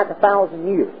 let's go back 1,000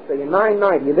 years. Say in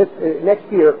 990,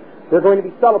 next year, they're going to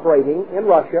be celebrating in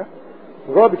Russia.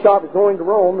 Gorbachev is going to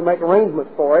Rome to make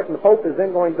arrangements for it, and the Pope is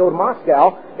then going to go to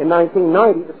Moscow in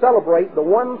 1990 to celebrate the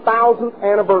 1,000th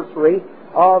anniversary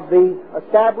of the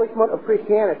establishment of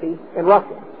Christianity in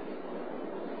Russia.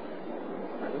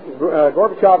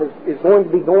 Gorbachev is going to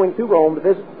be going to Rome to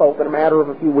visit the Pope in a matter of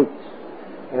a few weeks.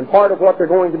 And part of what they're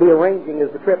going to be arranging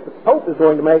is the trip that the Pope is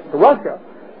going to make to Russia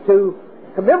to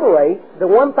commemorate the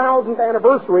 1,000th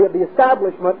anniversary of the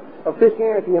establishment of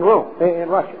Christianity in Rome, in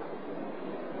Russia.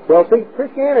 Well, see,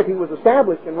 Christianity was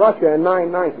established in Russia in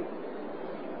 990.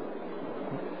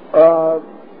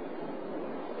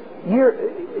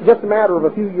 Just a matter of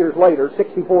a few years later,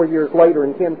 64 years later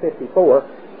in 1054,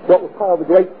 what was called the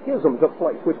Great Schism took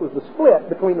place, which was the split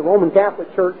between the Roman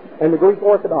Catholic Church and the Greek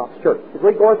Orthodox Church. The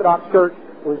Greek Orthodox Church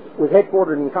was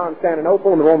headquartered in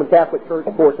Constantinople, and the Roman Catholic Church,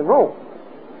 of course, in Rome.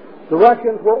 The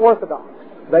Russians were Orthodox.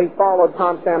 They followed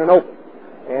Constantinople.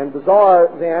 And the Tsar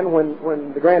then,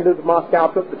 when the Grand Duke of Moscow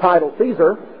took the title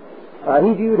Caesar,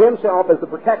 he viewed himself as the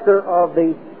protector of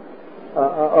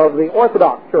the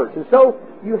Orthodox Church. And so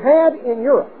you had in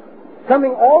Europe,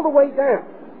 coming all the way down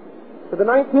to the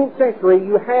 19th century,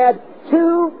 you had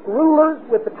two rulers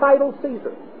with the title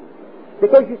Caesar.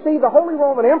 Because you see, the Holy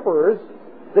Roman Emperors,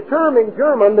 the term in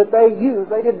German that they used,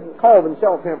 they didn't call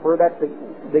themselves emperor, that's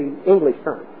the English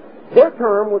term. Their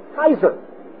term was Kaiser,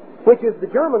 which is the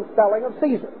German spelling of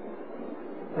Caesar.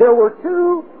 There were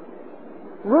two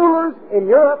rulers in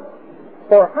Europe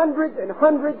for hundreds and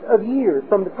hundreds of years.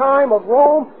 From the time of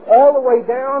Rome all the way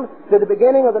down to the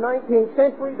beginning of the 19th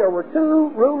century, there were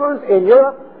two rulers in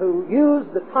Europe who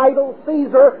used the title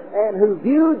Caesar and who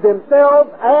viewed themselves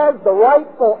as the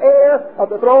rightful heir of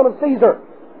the throne of Caesar.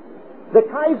 The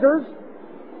Kaisers,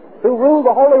 who ruled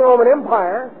the Holy Roman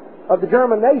Empire of the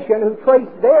German nation, who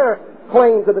traced their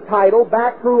claim to the title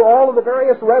back through all of the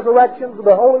various resurrections of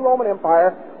the Holy Roman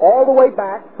Empire, all the way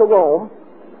back to Rome,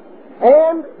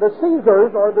 and the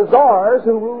Caesars, or the Tsars,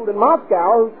 who ruled in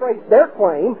Moscow, who traced their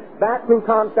claim back through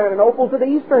Constantinople to the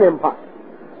Eastern Empire.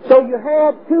 So you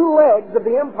had two legs of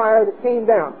the empire that came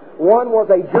down. One was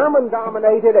a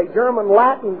German-dominated, a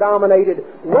German-Latin-dominated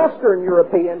Western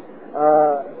European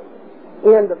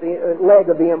end of the leg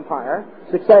of the empire,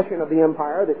 succession of the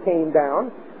empire that came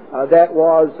down, that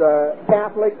was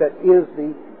Catholic, that is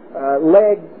the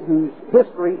leg whose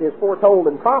history is foretold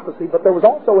in prophecy, but there was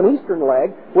also an eastern leg,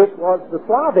 which was the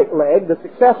Slavic leg, the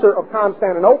successor of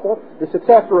Constantinople, the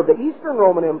successor of the Eastern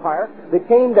Roman Empire that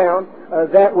came down,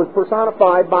 that was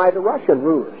personified by the Russian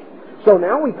rulers. So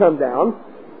now we come down,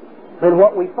 and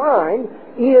what we find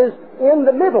is in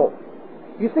the middle.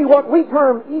 You see, what we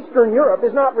term Eastern Europe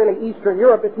is not really Eastern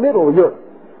Europe, it's Middle Europe.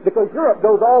 Because Europe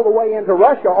goes all the way into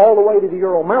Russia, all the way to the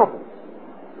Ural Mountains.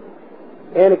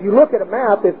 And if you look at a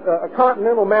map, it's a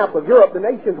continental map of Europe, the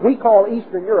nations we call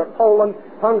Eastern Europe, Poland,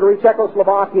 Hungary,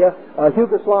 Czechoslovakia,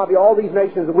 Yugoslavia, all these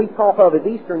nations that we talk of as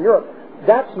Eastern Europe,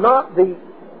 that's not the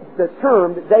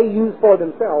term that they use for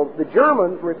themselves. The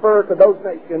Germans refer to those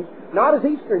nations not as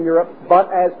Eastern Europe,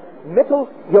 but as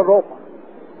Mitteleuropa,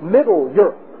 Middle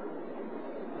Europe.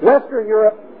 Western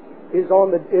Europe is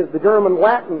the German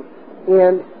Latin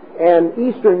end, and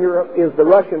Eastern Europe is the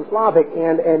Russian Slavic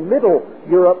end, and Middle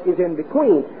Europe is in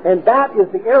between. And that is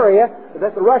the area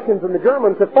that the Russians and the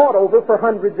Germans have fought over for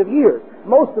hundreds of years.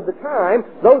 Most of the time,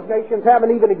 those nations haven't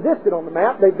even existed on the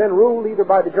map. They've been ruled either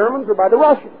by the Germans or by the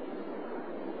Russians.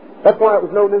 That's why it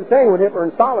was no new thing when Hitler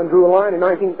and Stalin drew a line in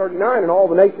 1939 and all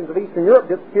the nations of Eastern Europe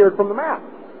disappeared from the map.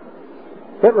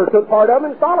 Hitler took part of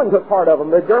them and Stalin took part of them.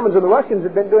 The Germans and the Russians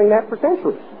have been doing that for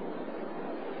centuries.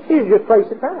 You just trace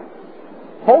it back.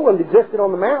 Poland existed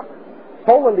on the map.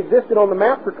 Poland existed on the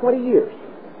map for 20 years,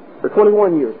 for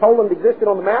 21 years. Poland existed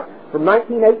on the map from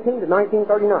 1918 to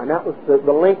 1939. That was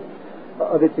the length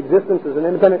of its existence as an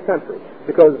independent country,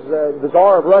 because the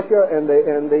Tsar of Russia and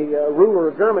the ruler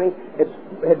of Germany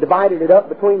had divided it up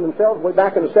between themselves way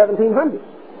back in the 1700s.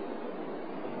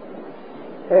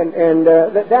 And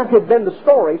that had been the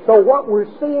story. So what we're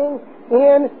seeing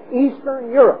in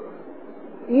Eastern Europe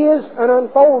is an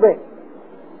unfolding.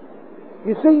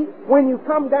 You see, when you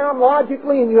come down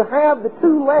logically and you have the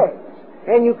two legs,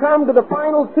 and you come to the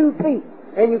final 2 feet,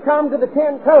 and you come to the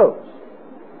 10 toes,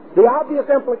 the obvious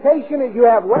implication is you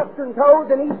have western toes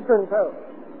and eastern toes.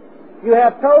 You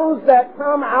have toes that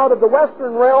come out of the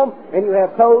western realm, and you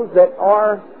have toes that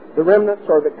are the remnants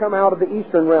or that come out of the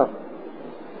eastern realm.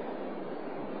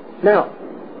 Now,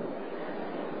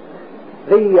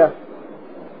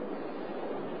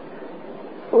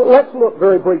 let's look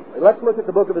very briefly. Let's look at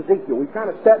the book of Ezekiel. We've kind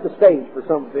of set the stage for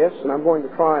some of this, and I'm going to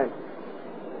try and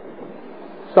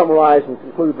summarize and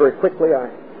conclude very quickly.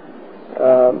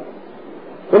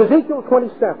 In Ezekiel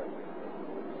 27,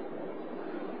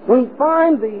 we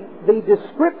find the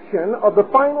description of the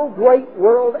final great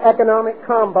world economic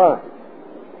combine.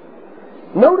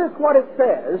 Notice what it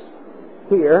says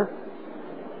here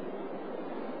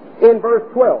in verse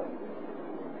 12.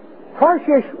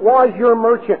 Tarshish was your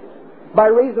merchant by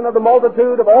reason of the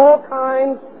multitude of all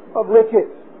kinds of riches.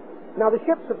 Now the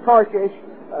ships of Tarshish,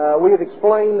 we have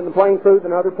explained in the Plain Truth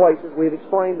and other places, we have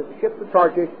explained that the ships of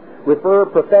Tarshish refer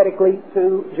prophetically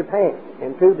to Japan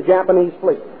and to the Japanese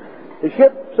fleet. The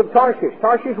ships of Tarshish,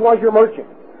 Tarshish was your merchant.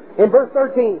 In verse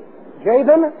 13,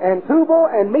 Javan and Tubal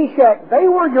and Meshach, they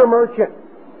were your merchant.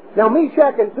 Now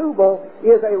Meshach and Tubal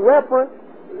is a reference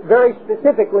very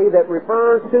specifically that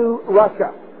refers to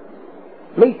Russia.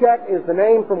 Meshach is the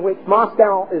name from which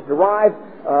Moscow is derived.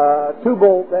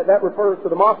 Tubal, that refers to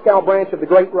the Moscow branch of the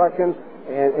Great Russians,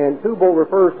 and Tubal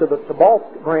refers to the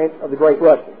Tobolsk branch of the Great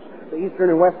Russians, the eastern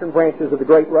and western branches of the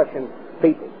Great Russian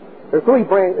people. There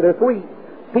are three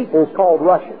peoples called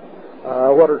Russians,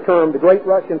 what are termed the Great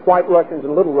Russians, White Russians,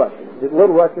 and Little Russians. The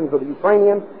Little Russians are the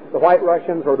Ukrainians, the White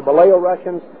Russians are the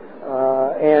Maleo-Russians,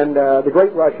 and the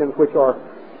Great Russians, which are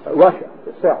Russia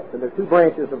itself. And there are two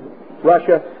branches of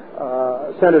Russia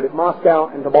centered at Moscow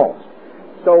and Tobolsk.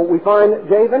 So we find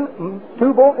Javan,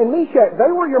 Tubal, and Meshach.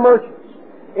 They were your merchants.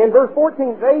 In verse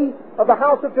 14, they of the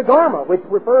house of Togarmah, which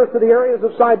refers to the areas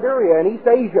of Siberia and East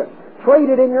Asia,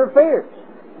 traded in your fairs.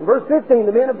 In verse 15,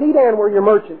 the men of Dedan were your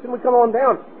merchants. And we come on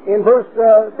down. In verse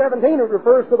 17, it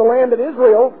refers to the land of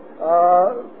Israel,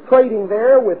 trading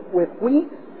there with wheat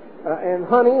and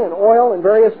honey and oil and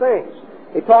various things.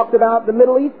 It talks about the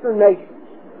Middle Eastern nations.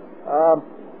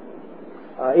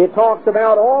 It talks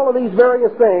about all of these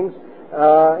various things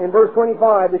in verse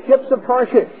 25, the ships of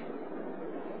Tarshish.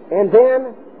 And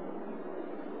then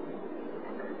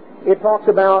it talks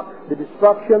about the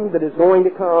destruction that is going to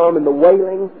come and the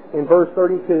wailing in verse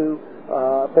 32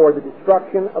 for the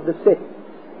destruction of the city.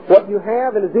 What you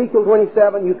have in Ezekiel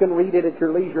 27, you can read it at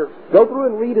your leisure. Go through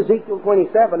and read Ezekiel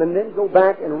 27 and then go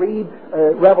back and read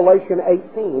Revelation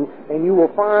 18, and you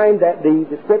will find that the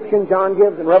description John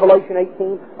gives in Revelation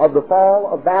 18 of the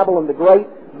fall of Babylon the Great,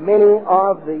 many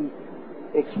of the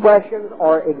expressions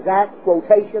are exact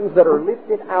quotations that are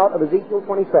lifted out of Ezekiel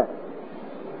 27.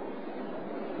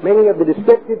 Many of the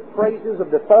descriptive phrases of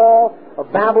the fall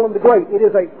of Babylon the Great. It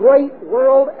is a great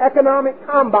world economic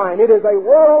combine. It is a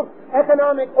world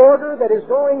economic order that is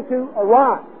going to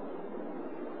arise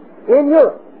in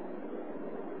Europe.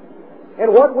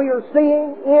 And what we are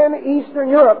seeing in Eastern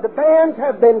Europe, the bands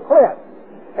have been clipped,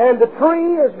 and the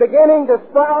tree is beginning to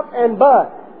sprout and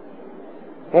bud,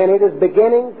 and it is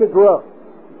beginning to grow.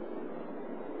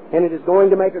 And it is going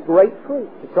to make a great tree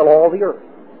to fill all the earth.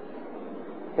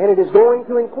 And it is going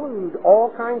to include all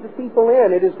kinds of people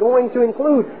in. It is going to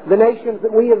include the nations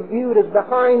that we have viewed as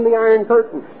behind the Iron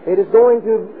Curtain. It is going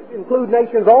to include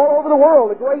nations all over the world,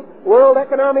 a great world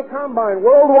economic combine,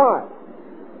 worldwide.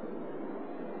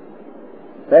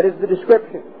 That is the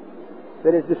description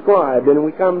that is described. And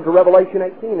we come to Revelation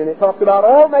 18, and it talks about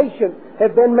all nations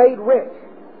have been made rich.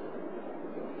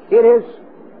 It has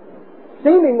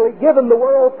seemingly given the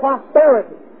world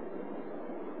prosperity.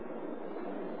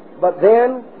 But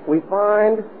then we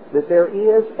find that there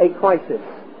is a crisis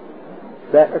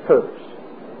that occurs.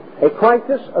 A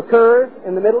crisis occurs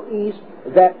in the Middle East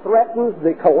that threatens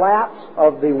the collapse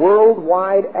of the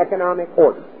worldwide economic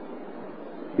order.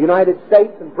 The United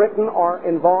States and Britain are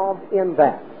involved in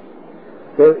that.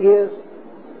 There is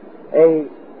a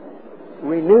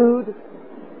renewed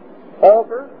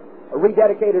altar, a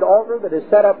rededicated altar that is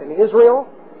set up in Israel,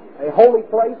 a holy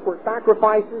place where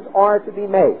sacrifices are to be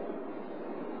made.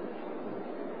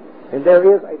 And there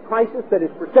is a crisis that is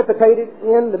precipitated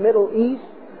in the Middle East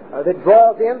that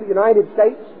draws in the United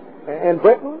States and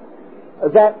Britain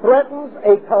that threatens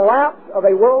a collapse of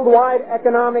a worldwide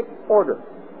economic order.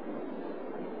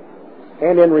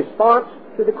 And in response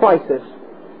to the crisis,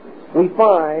 we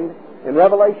find in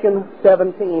Revelation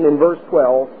 17 in verse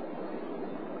 12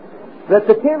 that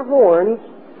the 10 horns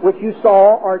which you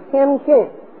saw are 10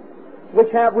 kings,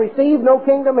 which have received no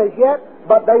kingdom as yet,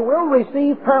 but they will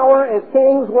receive power as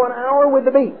kings 1 hour with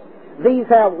the beast. These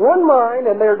have one mind,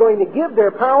 and they're going to give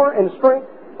their power and strength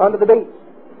unto the beast.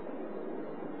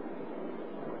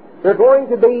 There are going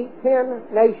to be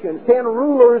 10 nations, 10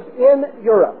 rulers in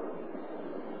Europe,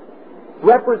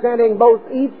 representing both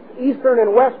Eastern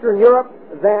and Western Europe,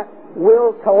 that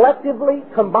will collectively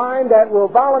combine, that will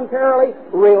voluntarily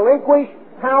relinquish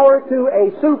power to a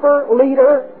super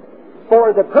leader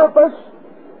for the purpose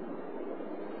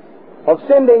of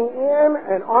sending in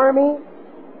an army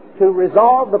to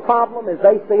resolve the problem as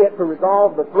they see it, to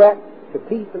resolve the threat to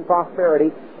peace and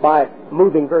prosperity by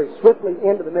moving very swiftly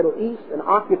into the Middle East and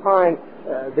occupying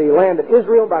the land of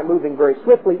Israel, by moving very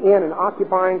swiftly in and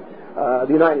occupying the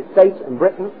United States and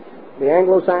Britain, the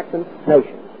Anglo-Saxon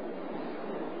nations.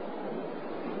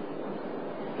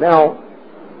 Now,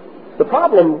 the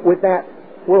problem with that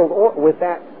with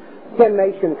that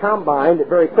 10-nation combine that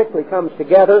very quickly comes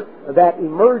together, that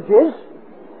emerges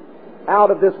out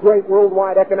of this great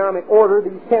worldwide economic order,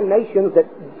 these 10 nations,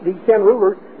 these 10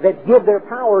 rulers that give their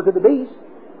power to the beast,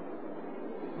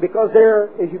 because there,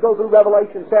 as you go through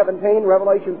Revelation 17,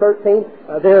 Revelation 13,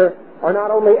 there are not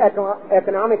only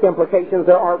economic implications,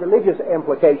 there are religious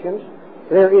implications.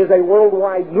 There is a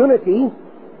worldwide unity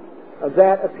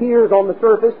that appears on the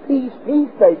surface. Peace, peace,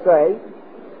 they say.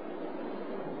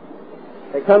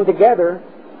 They come together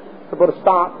to put a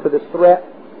stop to this threat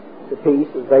to peace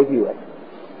as they view it.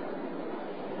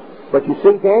 But you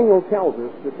see, Daniel tells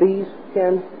us that these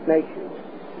 10 nations,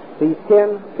 these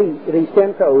 10 feet, these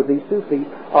 10 toes, these 2 feet,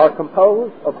 are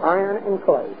composed of iron and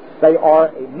clay. They are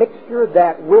a mixture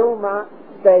that will not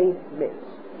stay mixed.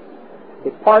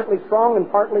 It's partly strong and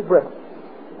partly brittle.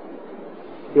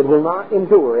 It will not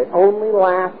endure. It only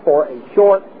lasts for a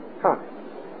short time.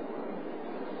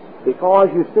 Because,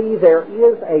 you see, there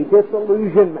is a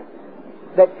disillusionment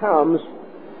that comes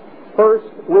first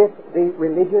with the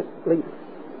religious leaders.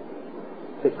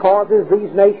 It causes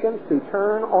these nations to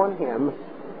turn on him,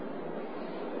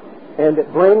 and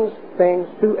it brings things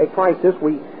to a crisis.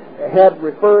 We had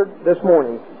referred this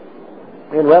morning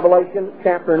in Revelation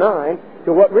chapter 9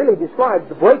 to what really describes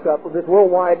the breakup of this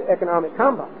worldwide economic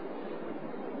combine.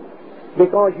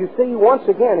 Because, you see, once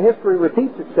again, history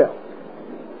repeats itself.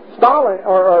 Stalin,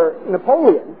 or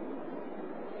Napoleon,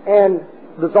 and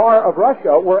the Tsar of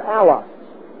Russia were allies.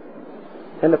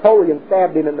 And Napoleon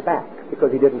stabbed him in the back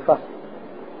because he didn't trust him.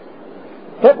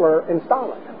 Hitler and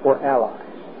Stalin were allies.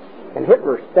 And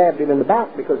Hitler stabbed him in the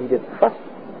back because he didn't trust him.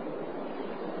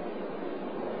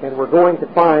 And we're going to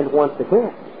find once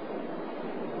again,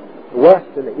 the West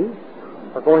and the East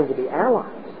are going to be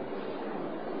allies.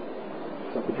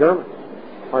 But the Germans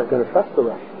aren't going to trust the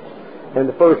Russians. And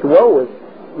the first woe, as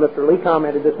Mr. Lee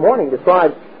commented this morning,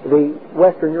 describes the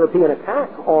Western European attack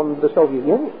on the Soviet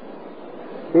Union.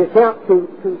 The attempt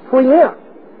to preempt,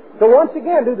 to once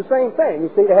again do the same thing. You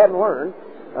see, they hadn't learned.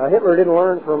 Hitler didn't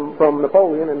learn from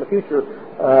Napoleon, and the future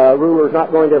ruler is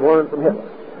not going to have learned from Hitler.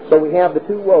 So we have the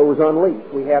 2 woes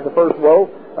unleashed. We have the first woe,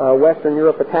 Western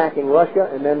Europe attacking Russia,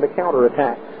 and then the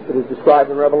counterattack that is described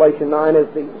in Revelation 9 as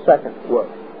the second woe.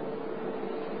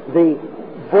 The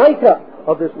breakup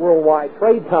of this worldwide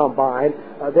trade combine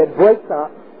that breaks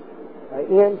up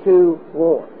into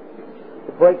war.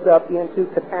 It breaks up into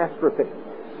catastrophe.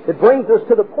 It brings us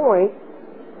to the point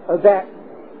that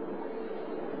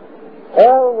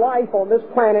all life on this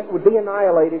planet would be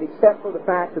annihilated except for the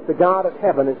fact that the God of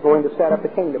heaven is going to set up a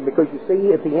kingdom. Because you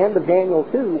see, at the end of Daniel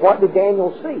 2, what did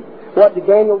Daniel see? What did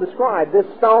Daniel describe? This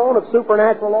stone of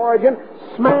supernatural origin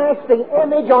smashed the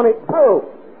image on its toe.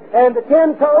 And the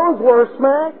 10 toes were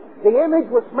smashed. The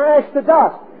image was smashed to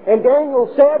dust. And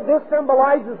Daniel said this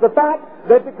symbolizes the fact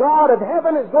that the God of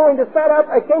heaven is going to set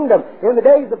up a kingdom. In the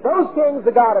days of those kings,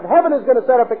 the God of heaven is going to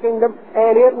set up a kingdom,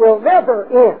 and it will never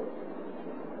end.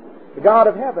 The God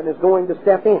of heaven is going to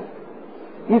step in.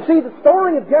 You see, the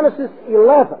story of Genesis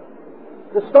 11,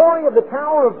 the story of the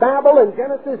Tower of Babel in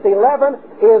Genesis 11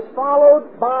 is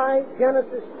followed by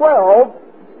Genesis 12,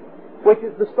 which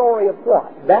is the story of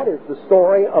what? That is the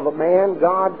story of a man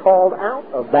God called out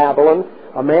of Babylon,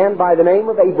 a man by the name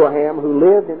of Abraham who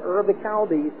lived in Ur of the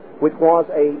Chaldees, which was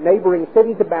a neighboring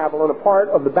city to Babylon, a part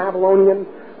of the Babylonian,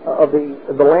 of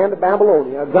the land of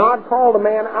Babylonia. God called a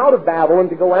man out of Babylon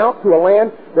to go out to a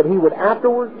land that he would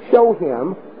afterwards show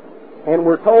him, and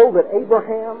we're told that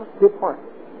Abraham departed.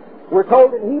 We're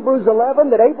told in Hebrews 11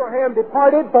 that Abraham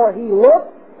departed, for he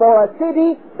looked for a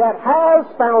city that has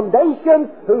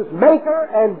foundations, whose maker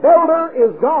and builder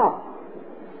is God.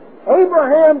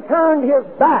 Abraham turned his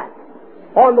back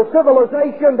on the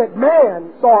civilization that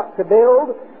man sought to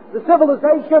build, the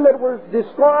civilization that was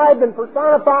described and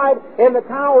personified in the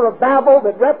Tower of Babel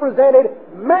that represented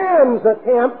man's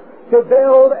attempt to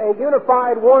build a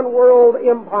unified one-world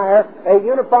empire, a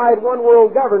unified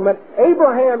one-world government.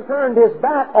 Abraham turned his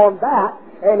back on that,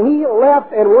 and he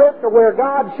left and went to where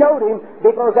God showed him,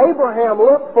 because Abraham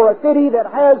looked for a city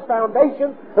that has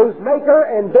foundations, whose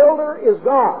maker and builder is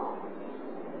God.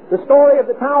 The story of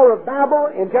the Tower of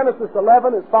Babel in Genesis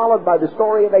 11 is followed by the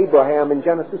story of Abraham in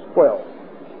Genesis 12.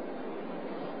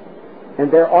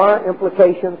 And there are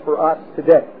implications for us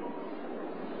today.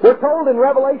 We're told in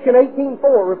Revelation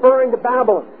 18:4, referring to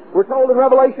Babylon, we're told in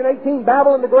Revelation 18,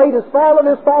 Babylon the Great is fallen,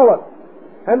 is fallen.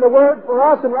 And the word for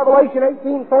us in Revelation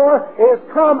 18:4 is,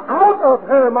 come out of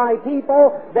her, my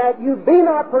people, that you be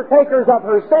not partakers of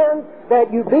her sins,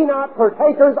 that you be not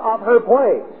partakers of her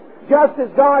plagues. Just as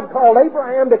God called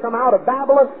Abraham to come out of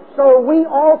Babylon, so we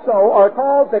also are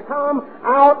called to come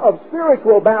out of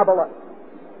spiritual Babylon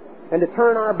and to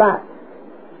turn our back.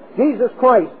 Jesus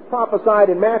Christ prophesied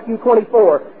in Matthew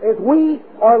 24, as we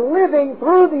are living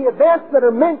through the events that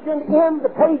are mentioned in the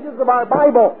pages of our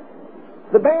Bible.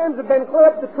 The bands have been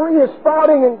clipped, the tree is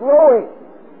sprouting and growing.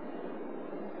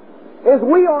 As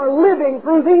we are living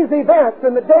through these events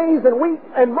in the days and weeks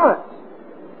and months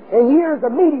and years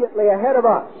immediately ahead of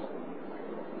us,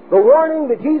 the warning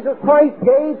that Jesus Christ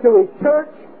gave to His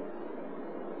church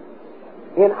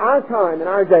in our time, in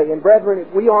our day, and brethren,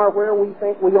 if we are where we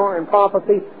think we are in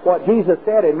prophecy, what Jesus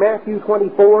said in Matthew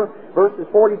 24, verses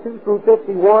 42 through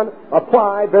 51,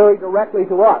 apply very directly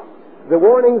to us. The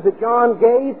warnings that John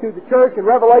gave to the church in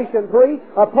Revelation 3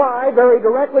 apply very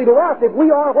directly to us. If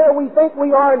we are where we think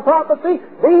we are in prophecy,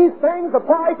 these things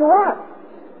apply to us.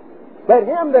 Let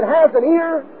him that has an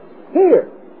ear hear.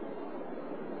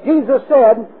 Jesus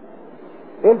said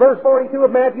in verse 42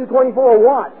 of Matthew 24,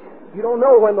 watch. You don't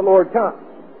know when the Lord comes.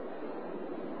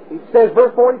 He says,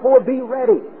 verse 44, be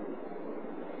ready.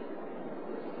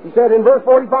 He said in verse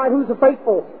 45, who's a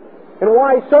faithful and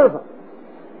wise servant?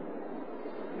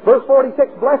 Verse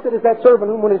 46, blessed is that servant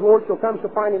whom when his Lord shall come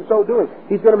shall find him so doing.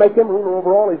 He's going to make him ruler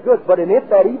over all his goods. But and if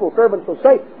that evil servant shall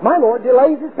say, my Lord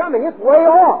delays his coming, it's way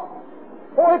off.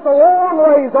 Boy, it's a long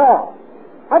ways off.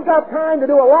 I've got time to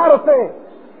do a lot of things.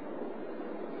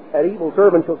 That evil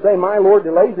servant shall say, my Lord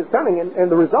delays his coming. And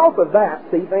the result of that,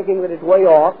 see, thinking that it's way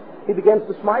off, he begins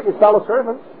to smite his fellow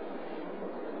servants.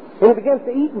 And he begins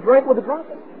to eat and drink with the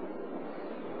drunken.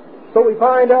 So we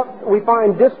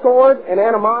find discord and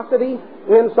animosity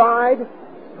inside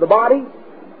the body.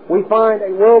 We find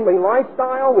a worldly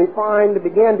lifestyle. We find to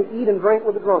begin to eat and drink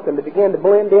with the drunken, to begin to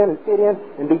blend in and fit in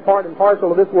and be part and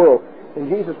parcel of this world. And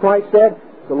Jesus Christ said,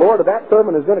 the Lord of that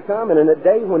servant is going to come, and in a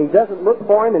day when he doesn't look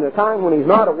for him, in a time when he's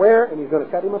not aware, and he's going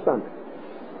to cut him asunder.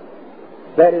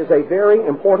 That is a very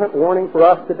important warning for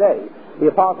us today. The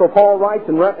Apostle Paul writes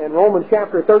in Romans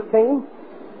chapter 13,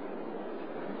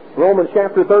 Romans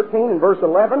chapter 13 and verse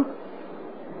 11,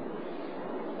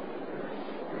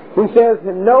 he says,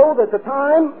 and know that the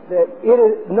time, that it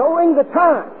is, knowing the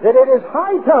time, that it is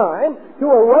high time to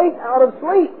awake out of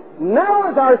sleep. Now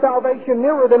is our salvation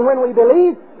nearer than when we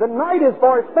believed. The night is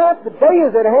far spent, the day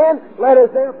is at hand. Let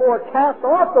us therefore cast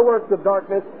off the works of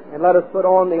darkness, and let us put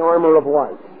on the armor of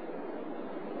light.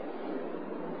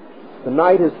 The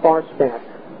night is far spent,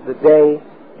 the day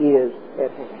is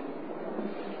at hand.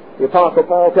 The Apostle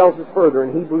Paul tells us further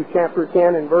in Hebrews chapter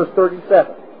 10 and verse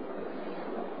 37.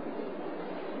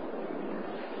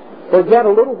 For yet a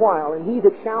little while, and he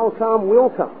that shall come will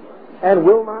come, and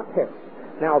will not perish.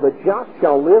 Now the just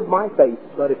shall live by faith,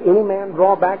 but if any man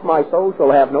draw back, my soul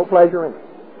shall have no pleasure in it.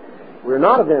 We are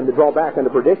not of them that draw back unto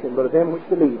perdition, but of them which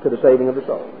believe to the saving of the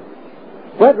soul.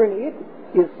 Brethren, it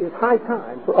is high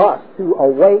time for us to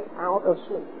awake out of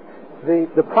sleep.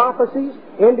 The prophecies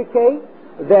indicate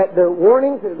that the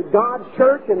warnings of God's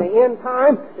church in the end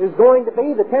time is going to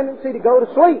be the tendency to go to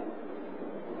sleep.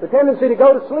 The tendency to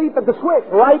go to sleep at the switch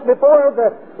right before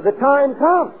the time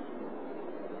comes.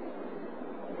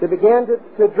 To begin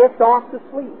to drift off to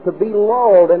sleep, to be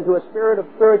lulled into a spirit of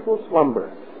spiritual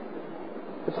slumber.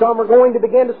 Some are going to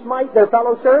begin to smite their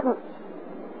fellow servants.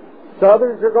 So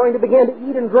others are going to begin to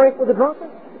eat and drink with the drunken.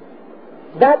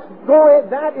 That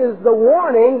is the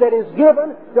warning that is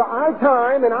given to our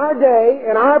time and our day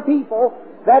and our people.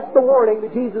 That's the warning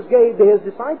that Jesus gave to His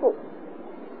disciples.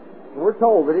 And we're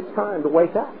told that it's time to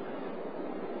wake up.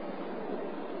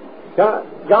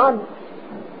 God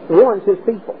warns His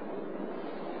people.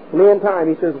 In the end time,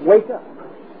 He says, wake up.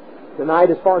 The night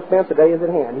is far spent, the day is at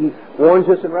hand. He warns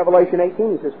us in Revelation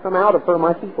 18. He says, come out of her,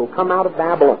 my people. Come out of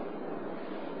Babylon.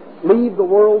 Leave the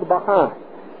world behind.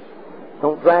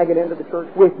 Don't drag it into the church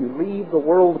with you. Leave the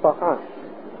world behind.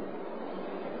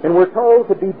 And we're told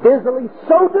to be busily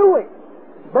so doing.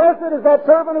 Blessed is that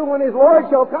servant who, when his Lord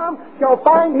shall come, shall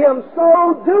find him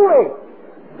so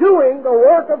doing the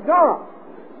work of God.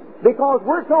 Because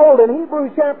we're told in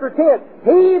Hebrews chapter 10,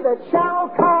 he that shall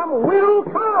come will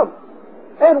come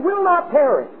and will not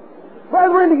perish.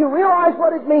 Brethren, do you realize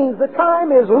what it means? The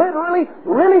time is literally,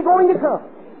 really going to come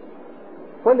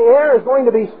when the air is going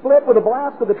to be split with a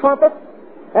blast of the trumpet,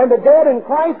 and the dead in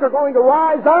Christ are going to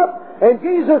rise up, and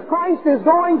Jesus Christ is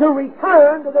going to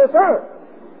return to this earth.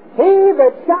 He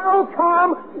that shall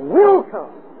come will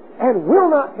come and will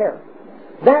not perish.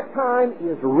 That time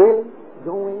is really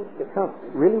going to come.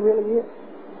 It really, really is.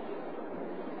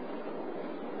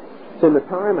 It's in the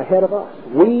time ahead of us.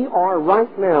 We are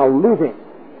right now living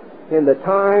in the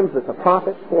times that the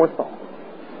prophets foresaw.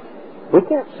 We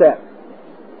can't set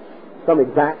some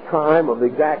exact time of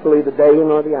exactly the day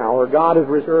nor the hour. God has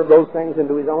reserved those things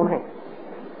into His own hands.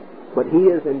 But He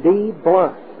is indeed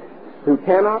blind, who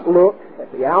cannot look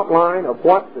at the outline of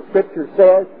what the Scripture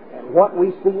says and what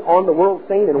we see on the world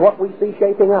scene and what we see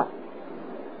shaping up.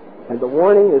 And the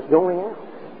warning is going out.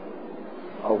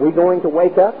 Are we going to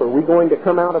wake up? Are we going to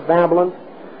come out of Babylon?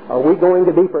 Are we going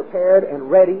to be prepared and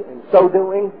ready and so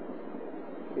doing?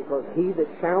 Because He that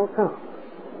shall come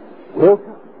will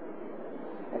come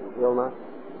and will not.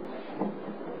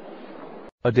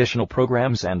 Additional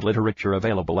programs and literature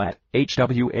available at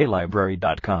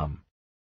hwalibrary.com.